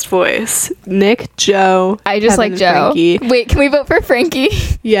has the best voice? Nick, Joe. I just Kevin, like Joe. Frankie. Wait, can we vote for Frankie?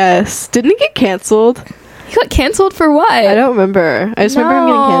 Yes. Didn't he get canceled? He got canceled for what? I don't remember. I just remember him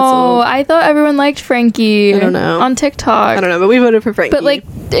getting canceled. I thought everyone liked Frankie. I don't know. On TikTok. I don't know, but we voted for Frankie. But like,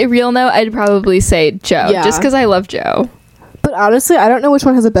 a real note, I'd probably say Joe. Yeah. Just because I love Joe. But honestly, I don't know which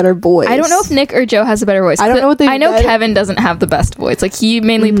one has a better voice. I don't know if Nick or Joe has a better voice. I don't know what they. I know Kevin doesn't have the best voice. Like he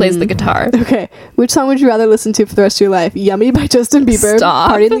mainly plays the guitar. Okay, which song would you rather listen to for the rest of your life? "Yummy" by Justin Bieber,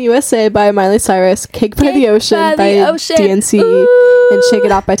 Stop. "Party in the USA" by by Cyrus, "Cake by the Ocean" by DNC, and "Shake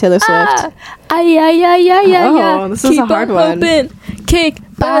It Off" by Taylor Swift. Yeah. This is a hard one. Cake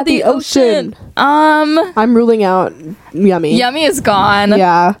by the Ocean. I'm ruling out "Yummy." Yummy is gone.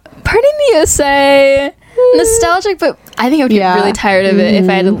 Yeah. "Party in the USA." Nostalgic, but I think I would get really tired of it if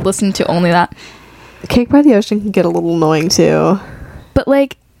I had to listen to only that. "Cake by the Ocean" can get a little annoying too. But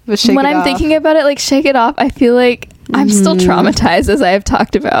like when I'm thinking about it, like "Shake It Off," I feel like I'm still traumatized, as I have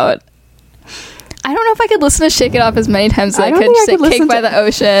talked about. I don't know if I could listen to "Shake It Off" as many times as I could say "Cake by the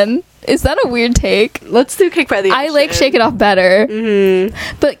Ocean." Is that a weird take? Let's do "Cake by the Ocean." I like "Shake It Off" better.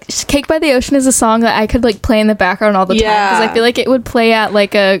 But "Cake by the Ocean" is a song that I could like play in the background all the time because I feel like it would play at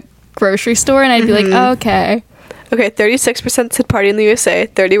like a grocery store and I'd be like, oh, okay. 36% said "Party in the USA,"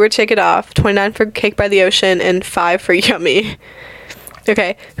 30 were "Shake It Off," 29 for "Cake by the Ocean," and 5 for "Yummy."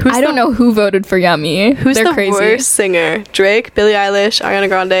 Okay, I don't know who voted for "Yummy." Who's the worst singer? Drake, Billie Eilish, Ariana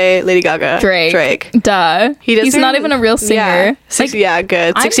Grande, Lady Gaga. Drake. Duh. He's not even a real singer. Yeah,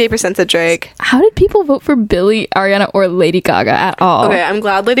 good. 68% said Drake. How did people vote for Billie, Ariana, or Lady Gaga at all? Okay, I'm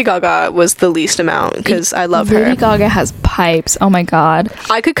glad Lady Gaga was the least amount because I love her. Lady Gaga has pipes. Oh my god.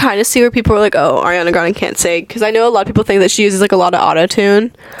 I could kind of see where people were like, "Oh, Ariana Grande can't sing," because I know a lot of people think that she uses like a lot of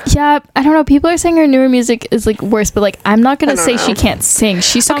auto-tune. Yeah, I don't know. People are saying her newer music is like worse, but like I'm not gonna say she can't sing.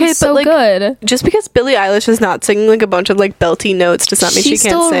 She sounds so like, good. Just because Billie Eilish is not singing like a bunch of like belty notes does not mean she can't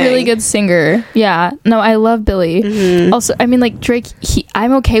sing. She's still a really good singer. Yeah. No, I love Billie. Also, I mean, like Drake,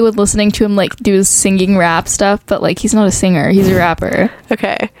 I'm okay with listening to him like do his singing rap stuff, but like he's not a singer. He's a rapper.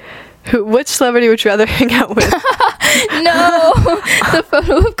 Okay. Which celebrity would you rather hang out with? No, the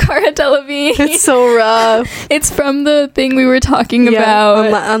photo of Cara Delevingne. It's so rough. It's from the thing we were talking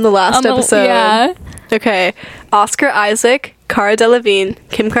about on the last episode. Yeah. Okay. Oscar Isaac, Cara Delevingne,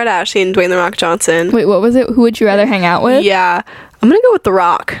 Kim Kardashian, Dwayne "The Rock" Johnson. Wait, what was it? Who would you rather hang out with? Yeah, I'm gonna go with The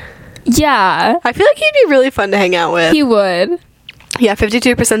Rock. Yeah, I feel like he'd be really fun to hang out with. He would. Yeah,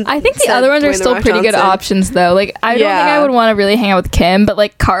 52%. I think the other ones are still pretty good options, though. Like, I don't think I would want to really hang out with Kim, but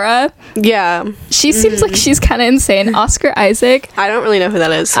like Cara, she seems like she's kind of insane. Oscar Isaac, I don't really know who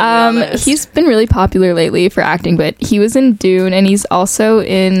that is. He's been really popular lately for acting, but he was in Dune, and he's also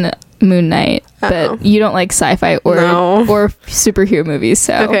in Moon Knight. But you don't like sci-fi or superhero movies,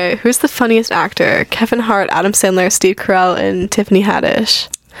 so okay. Who's the funniest actor? Kevin Hart, Adam Sandler, Steve Carell, and Tiffany Haddish.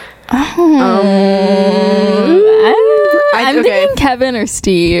 I'm thinking Kevin or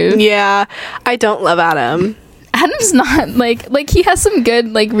Steve. Yeah, I don't love Adam. Adam's not like he has some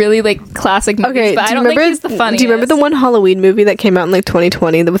good like really like classic movies, but I don't think he's the funniest. Do you remember the one Halloween movie that came out in like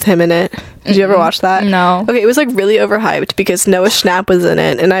 2020 with him in it? Did you ever watch that? No. Okay, it was like really overhyped because Noah Schnapp was in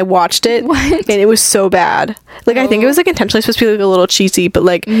it, and I watched it, and it was so bad. Like I think it was like intentionally supposed to be like a little cheesy, but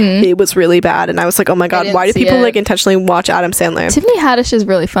like it was really bad, and I was like, oh my god, why do people like intentionally watch Adam Sandler? Tiffany Haddish is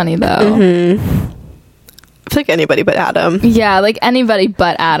really funny though. I feel like anybody but Adam. Yeah, like anybody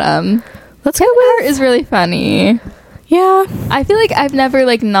but Adam. Kevin Hart is really funny. Yeah, I feel like I've never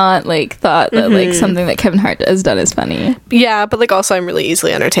like not like thought that like something that Kevin Hart has done is funny. Yeah, but like also I'm really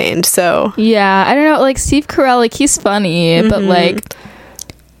easily entertained, so yeah, I don't know, like Steve Carell, like he's funny, but like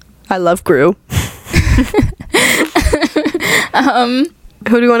I love Gru.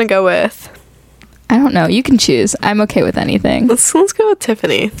 Who do you want to go with? I don't know. You can choose. I'm okay with anything. Let's go with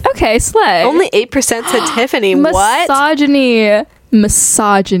Tiffany. Okay, slay. Only 8% said Tiffany.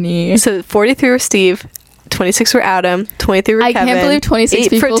 Misogyny. So 43 were Steve, 26 were Adam, 23 were Kevin. I can't believe 26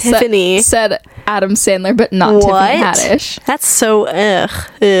 people said Adam Sandler, but not Tiffany Haddish. That's so ugh.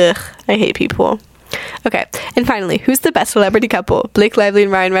 I hate people. Okay, and finally, who's the best celebrity couple? Blake Lively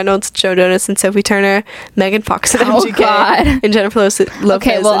and Ryan Reynolds, Joe Jonas and Sophie Turner, Megan Fox and MGK, God. and Jennifer Lopez.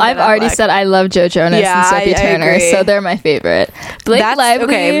 Okay, well, I've already said I love Joe Jonas and Sophie Turner, so they're my favorite. Blake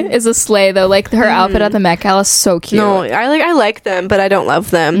Lively is a slay, though. Like, her outfit at the Met Gala is so cute. No, I like them, but I don't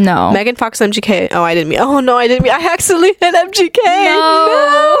love them. No. Megan Fox, MGK. Oh, I didn't mean. I accidentally hit MGK.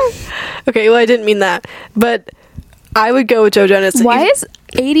 No. Okay, well, I didn't mean that, but I would go with Joe Jonas. Why is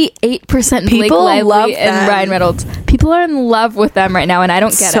 88% Blake Lively and Ryan Reynolds? People are in love with them right now, and I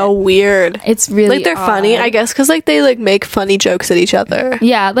don't get it. So weird. It's really like they're funny, I guess, because like they like make funny jokes at each other.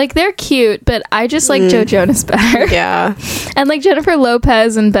 Yeah, like they're cute, but I just like Joe Jonas better. Yeah, and like Jennifer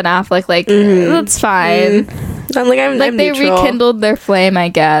Lopez and Ben Affleck, like that's fine. I'm they neutral. Rekindled their flame, I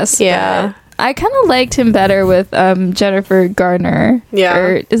guess. Yeah. I kind of liked him better with Jennifer Garner. Yeah.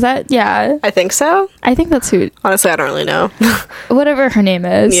 Or is that, yeah. I think so. I think that's who. Honestly, I don't really know. Whatever her name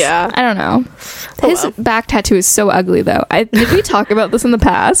is. Yeah. I don't know. His back tattoo is so ugly, though. Did we talk about this in the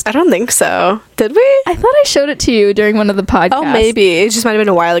past? I don't think so. Did we? I thought I showed it to you during one of the podcasts. Oh, maybe. It just might have been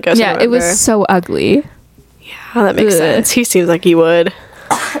a while ago. So yeah, it was so ugly. Yeah, that makes sense. He seems like he would.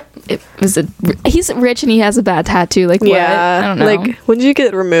 He's rich and he has a bad tattoo. Like, what? I don't know. Like, when did you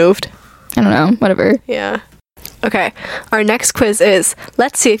get it removed? I don't know. Whatever. Yeah. Okay. Our next quiz is,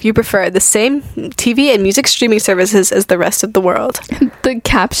 let's see if you prefer the same TV and music streaming services as the rest of the world. The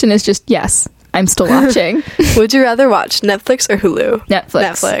caption is just, yes, I'm still watching. Would you rather watch Netflix or Hulu?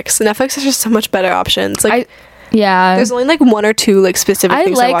 Netflix. Netflix has just so much better options. Like, yeah. There's only like one or two like specific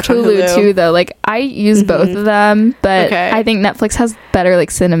things I watch on Hulu. I like Hulu too, though. Like, I use both of them, but I think Netflix has better like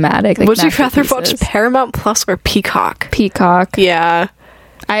cinematic. Like, would you rather watch Paramount Plus or Peacock? Peacock. Yeah.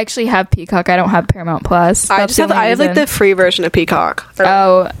 I actually have Peacock. I don't have Paramount Plus. I have like the free version of Peacock.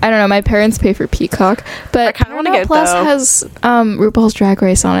 Oh, I don't know. My parents pay for Peacock, but I kind of want to get Plus has RuPaul's Drag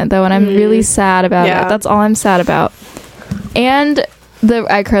Race on it though, and I'm really sad about it. That's all I'm sad about. And the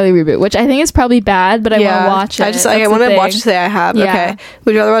iCarly reboot, which I think is probably bad, but I want to watch it. I want to watch it today. I have. Yeah. Okay.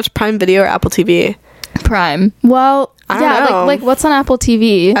 Would you rather watch Prime Video or Apple TV? Prime. Well, I don't know. Like what's on Apple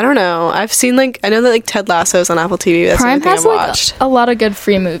TV? I don't know. I've seen I know that like Ted Lasso's on Apple TV. That's Prime the only thing I've watched. A lot of good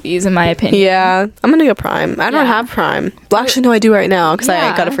free movies, in my opinion. Yeah, I'm gonna go Prime. I don't have Prime. Well, actually, no, I do right now because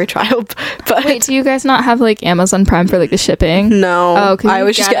I got a free trial. But wait, do you guys not have like Amazon Prime for like the shipping? No. Oh, I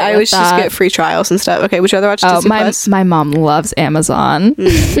always just get free trials and stuff. Okay, would you rather watch Disney Plus? My mom loves Amazon.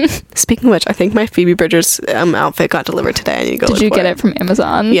 Speaking of which, I think my Phoebe Bridgers outfit got delivered today. I need to go. Did you get it from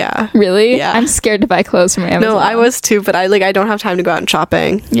Amazon? Yeah. Really? Yeah. I'm scared to buy clothes from Amazon. No, I was too, but I don't have time to go out and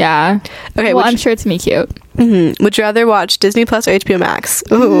shopping. Yeah. Okay. Well, I'm sure it's me cute. Would you rather watch Disney Plus or HBO Max?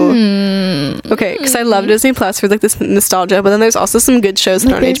 Ooh. Okay, because I love Disney Plus for like this nostalgia, but then there's also some good shows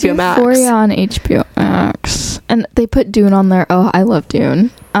that are on HBO Max. Euphoria on HBO Max, and they put Dune on there. Oh, I love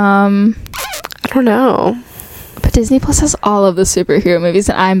Dune. I don't know. But Disney Plus has all of the superhero movies,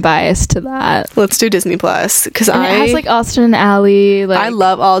 and I'm biased to that. Let's do Disney Plus because it has like Austin and Ally. Like, I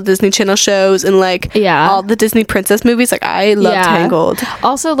love all Disney Channel shows and like all the Disney princess movies. Like I love Tangled.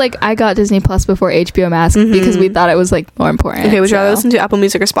 Also, like I got Disney Plus before HBO Max because we thought it was like more important. Okay, would you rather listen to Apple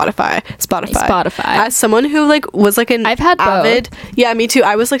Music or Spotify? Spotify. As someone who like was like an avid, yeah, me too.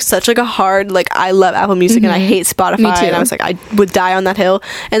 I was like such like a hard like I love Apple Music and I hate Spotify. Me too. And I was like I would die on that hill.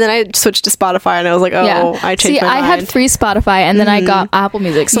 And then I switched to Spotify and I was like, I changed my mind. I had free Spotify and then I got Apple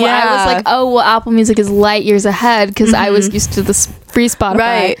Music. So I was like, oh, well, Apple Music is light years ahead because I was used to this free Spotify.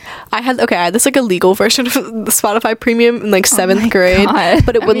 Right. I had this like illegal version of the Spotify Premium in like 7th grade,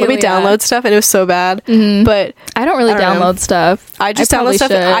 but it wouldn't let me download stuff and it was so bad. But I don't really download stuff. I just download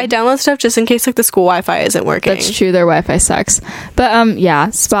stuff. I download stuff just in case like the school Wi-Fi isn't working. That's true. Their Wi-Fi sucks. But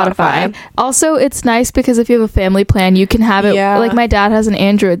Spotify. Also, it's nice because if you have a family plan, you can have it. Like my dad has an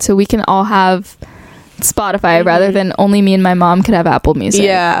Android, so we can all have Spotify rather than only me and my mom could have Apple Music.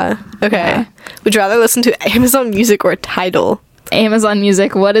 Yeah. Okay. Yeah. Would you rather listen to Amazon Music or Tidal? Amazon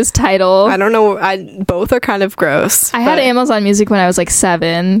Music. What is Tidal? I don't know. Both are kind of gross. I had Amazon Music when I was like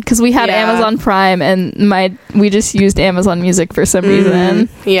 7 because we had Amazon Prime and we just used Amazon Music for some reason.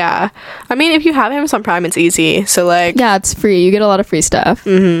 Yeah. I mean, if you have Amazon Prime, it's easy. So like, yeah, it's free. You get a lot of free stuff.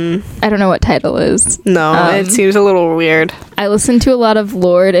 I don't know what Tidal is. No, it seems a little weird. I listened to a lot of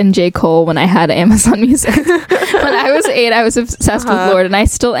Lorde and J. Cole when I had Amazon Music. When I was 8, I was obsessed with Lorde, and I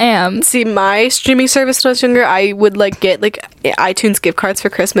still am. See, my streaming service when I was younger, I would like get like iTunes gift cards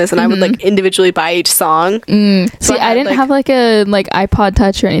for Christmas, and I would like individually buy each song. So I didn't have like a iPod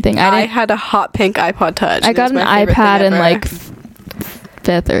Touch or anything. I had a hot pink iPod Touch. I got an iPad in like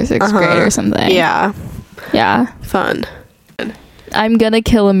 5th or 6th grade or something. Yeah. Yeah. Fun. I'm gonna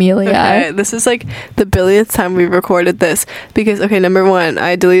kill Amelia. Okay, this is like the billionth time we recorded this because, okay, number one,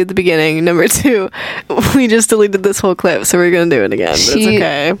 I deleted the beginning. Number two, we just deleted this whole clip, so we're gonna do it again. But it's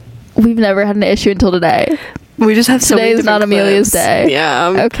okay. We've never had an issue until today. We just have so many different not Amelia's clips. day. Yeah,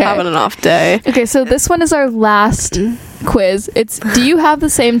 I'm having an off day. Okay, so this one is our last quiz. It's, do you have the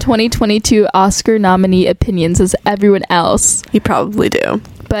same 2022 Oscar nominee opinions as everyone else? You probably do.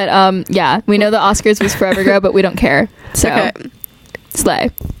 But, yeah, we know the Oscars was forever ago, but we don't care. So, okay. Slay.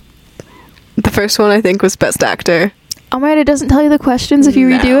 The first one, I think, was Best Actor. Oh my god, it doesn't tell you the questions if you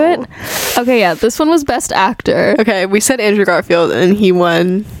redo it? Okay, yeah, this one was Best Actor. Okay, we said Andrew Garfield, and he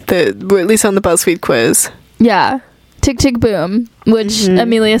won, at least on the BuzzFeed quiz. Yeah. Tick, Tick, Boom, which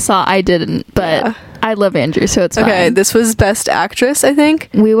Amelia saw, I didn't, but I love Andrew, so it's fine. Okay, this was Best Actress, I think.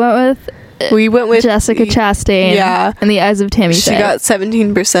 We went with Jessica Chastain. Yeah. In the Eyes of Tammy Faye. She got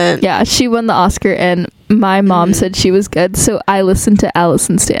 17%. Yeah, she won the Oscar, and my mom said she was good, so I listened to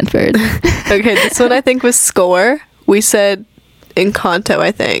Allison Stanford. Okay, this one I think was Score. We said Encanto,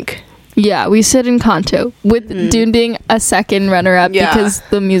 I think. Yeah, we said Encanto, with Dune being a second runner-up because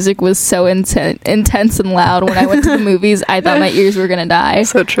the music was so intense and loud. When I went to the movies, I thought my ears were gonna die.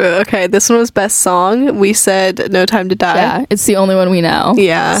 So true. Okay, this one was Best Song. We said No Time to Die. Yeah, it's the only one we know.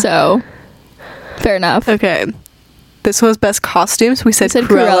 Yeah. So, fair enough. Okay. This one was Best Costumes. We said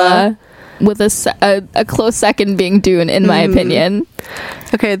Cruella. With a close second being Dune, in my opinion.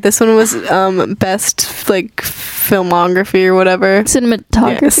 Okay, this one was best like filmography or whatever.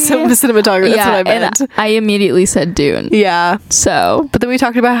 Cinematography. Yeah, cinematography. That's what I meant. And I immediately said Dune. Yeah. So, but then we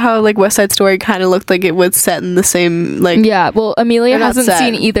talked about how like West Side Story kind of looked like it was set in the same like. Yeah. Well, Amelia hasn't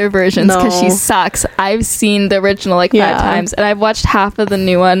seen either versions because she sucks. I've seen the original like 5 times, and I've watched half of the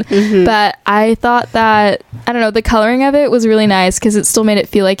new one. But I thought that, I don't know, the coloring of it was really nice because it still made it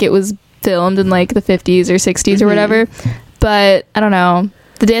feel like it was filmed in like the 50s or 60s or whatever, but I don't know,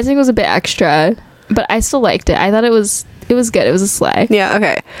 the dancing was a bit extra, but I still liked it. I thought it was good. It was a slay. Yeah.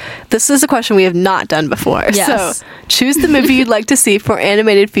 Okay, this is a question we have not done before. Yes. So choose the movie you'd like to see for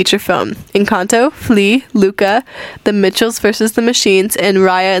animated feature film: Encanto, Flea, Luca, The Mitchells versus the Machines, and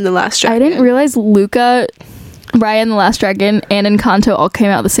Raya and the Last Dragon. I didn't realize Luca, Raya and the Last Dragon, and Encanto all came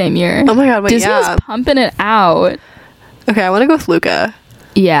out the same year. Oh my god, wait, Disney was pumping it out. Okay, I want to go with Luca.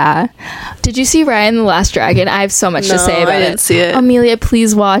 Yeah. Did you see Raya and the Last Dragon? I have so much to say about it. I didn't see it. Amelia,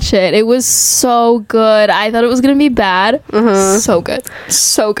 please watch it. It was so good. I thought it was going to be bad. So good.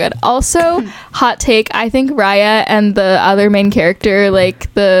 So good. Also, hot take, I think Raya and the other main character,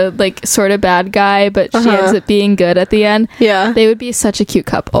 like the like sort of bad guy, but she ends up being good at the end. Yeah. They would be such a cute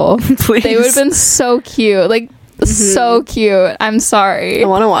couple. Please. They would have been so cute. Like, so cute. I'm sorry. I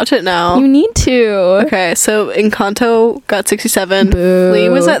want to watch it now. You need to. Okay, so Encanto got 67. Boo. Flea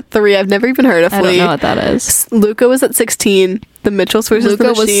was at 3. I've never even heard of Flea. I don't know what that is. Luca was at 16. The Mitchells versus the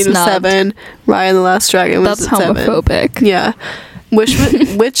Machine was 7. Raya and the Last Dragon was at 7. That's homophobic. Yeah.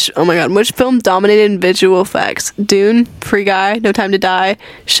 Which oh my god, which film dominated in visual effects? Dune, Free Guy, No Time to Die,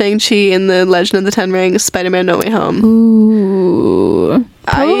 Shang-Chi and the Legend of the Ten Rings, Spider-Man No Way Home. Ooh.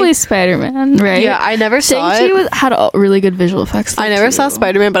 Probably Spider-Man, right? Yeah, I never saw it. Shang-Chi had really good visual effects. I never saw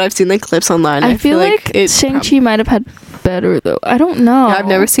Spider-Man, but I've seen like clips online. I feel like Shang-Chi might have had better though. I don't know. Yeah, I've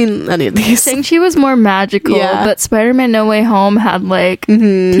never seen any of these. Shang-Chi was more magical, but Spider-Man No Way Home had like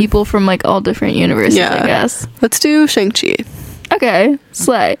people from like all different universes, I guess. Let's do Shang-Chi. Okay,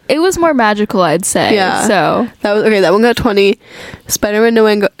 slay. It was more magical, I'd say. Yeah. So that was okay. That one got 20. Spider-Man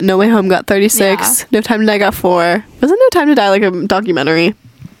No Way Home got 36. Yeah. No Time to Die got 4. Wasn't No Time to Die like a documentary?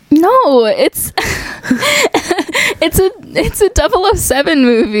 No, it's it's a 007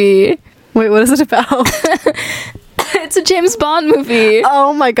 movie. Wait, what is it about? It's a James Bond movie.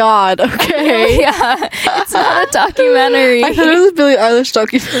 Oh my god, okay. Yeah, it's not a documentary. I thought it was a Billie Eilish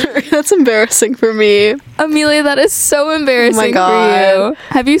documentary. That's embarrassing for me. Amelia, that is so embarrassing for you.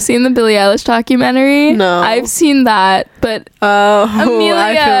 Have you seen the Billie Eilish documentary? No. I've seen that, but Amelia,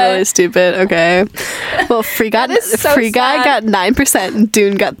 I feel really stupid. Okay. Well, Free Guy got 9% and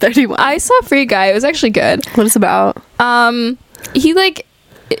Dune got 31. I saw Free Guy. It was actually good. What is it about? He like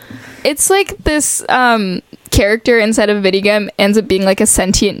it's like this character inside of a video game ends up being like a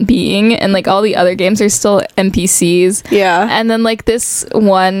sentient being, and like all the other games are still NPCs. Yeah. And then like this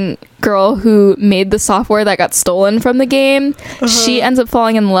one girl who made the software that got stolen from the game, she ends up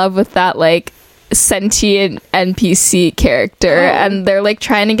falling in love with that like sentient NPC character, and they're like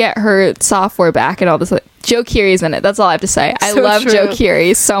trying to get her software back and all this. Joe Keery's in it. That's all I have to say. I love Joe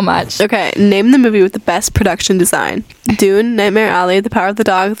Keery so much. Okay, name the movie with the best production design. Dune, Nightmare Alley, The Power of the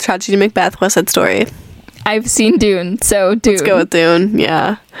Dog, Tragedy Macbeth, West Side Story. I've seen Dune, so Dune. Let's go with Dune,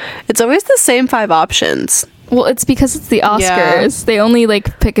 yeah. It's always the same 5 options. Well, it's because it's the Oscars. They only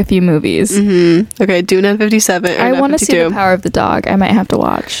like pick a few movies. Okay, Dune at 57. I want to see The Power of the Dog. I might have to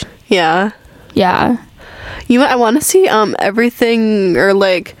watch. Yeah. You know what? I want to see everything, or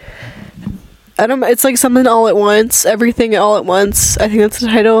like, I don't know. It's like something all at once. Everything all at once. I think that's the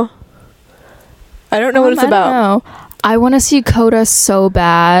title. I don't know what it's about. I want to see Coda so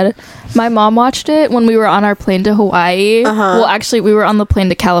bad. My mom watched it when we were on our plane to Hawaii. Well, actually, we were on the plane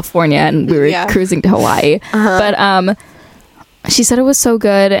to California and we were cruising to Hawaii. But she said it was so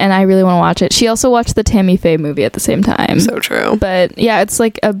good, and I really want to watch it. She also watched the Tammy Faye movie at the same time. So true. But yeah, it's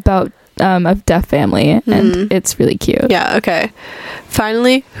like about a deaf family, and it's really cute. Yeah, okay.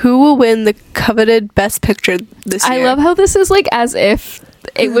 Finally, who will win the coveted Best Picture this year? I love how this is like as if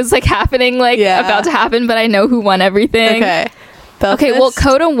it was like happening, like about to happen, but I know who won everything. Okay. Okay, well,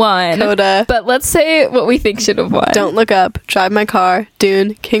 Coda won. But let's say what we think should have won. Don't Look Up, Drive My Car,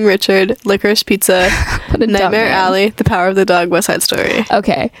 Dune, King Richard, Licorice Pizza, Nightmare Alley, The Power of the Dog, West Side Story.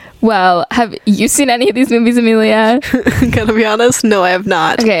 Okay. Well, have you seen any of these movies, Amelia? Gotta be honest, no, I have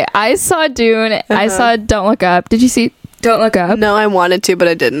not. Okay, I saw Dune. I saw Don't Look Up. Did you see Don't Look Up? No, I wanted to, but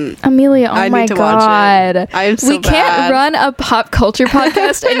I didn't. Amelia, oh my God. I am so We can't run a pop culture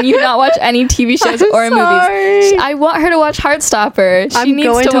podcast and you not watch any TV shows or movies. I want her to watch Heartstopper. She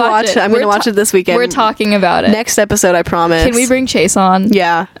needs to watch it. I'm going to watch it this weekend. We're talking about it. Next episode, I promise. Can we bring Chase on?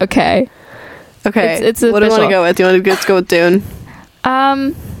 Yeah. Okay. It's what do you want to go with? Do you want to go with Dune?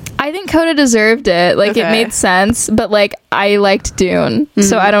 I think Coda deserved it. Like, it made sense, but like, I liked Dune,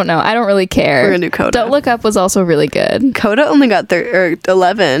 so I don't know. I don't really care. We're gonna do Coda. Don't Look Up was also really good. Coda only got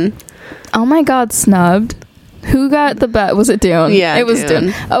 11. Oh my God, snubbed. Who got the bet? Was it Dune? Yeah, it was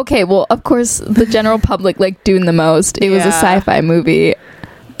Dune. Okay, well, of course, the general public liked Dune the most. It was a sci-fi movie.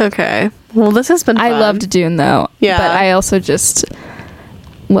 Okay. Well, this has been fun. I loved Dune, though. Yeah. But I also just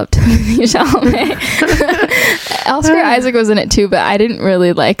loved Chalamet. Oscar Isaac was in it too, but I didn't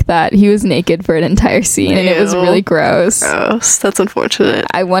really like that. He was naked for an entire scene, and it was really gross. Gross. That's unfortunate.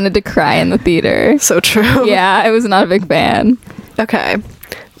 I wanted to cry in the theater. So true. Yeah, I was not a big fan. Okay.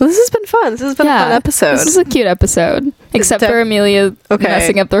 Well, this has been fun. This has been a fun episode. This is a cute episode. Except for Amelia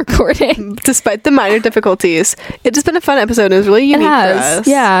messing up the recording. Despite the minor difficulties, it's just been a fun episode. It was really unique for us.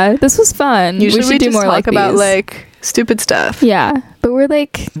 Yeah, this was fun. Usually we do more talk like about these. Like stupid stuff. Yeah, but we're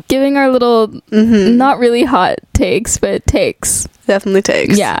like giving our little not really hot takes, but takes. Definitely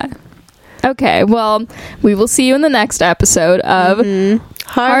takes. Yeah. Okay, well, we will see you in the next episode of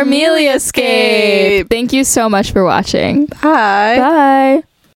Harmeliascape. Thank you so much for watching. Bye. Bye.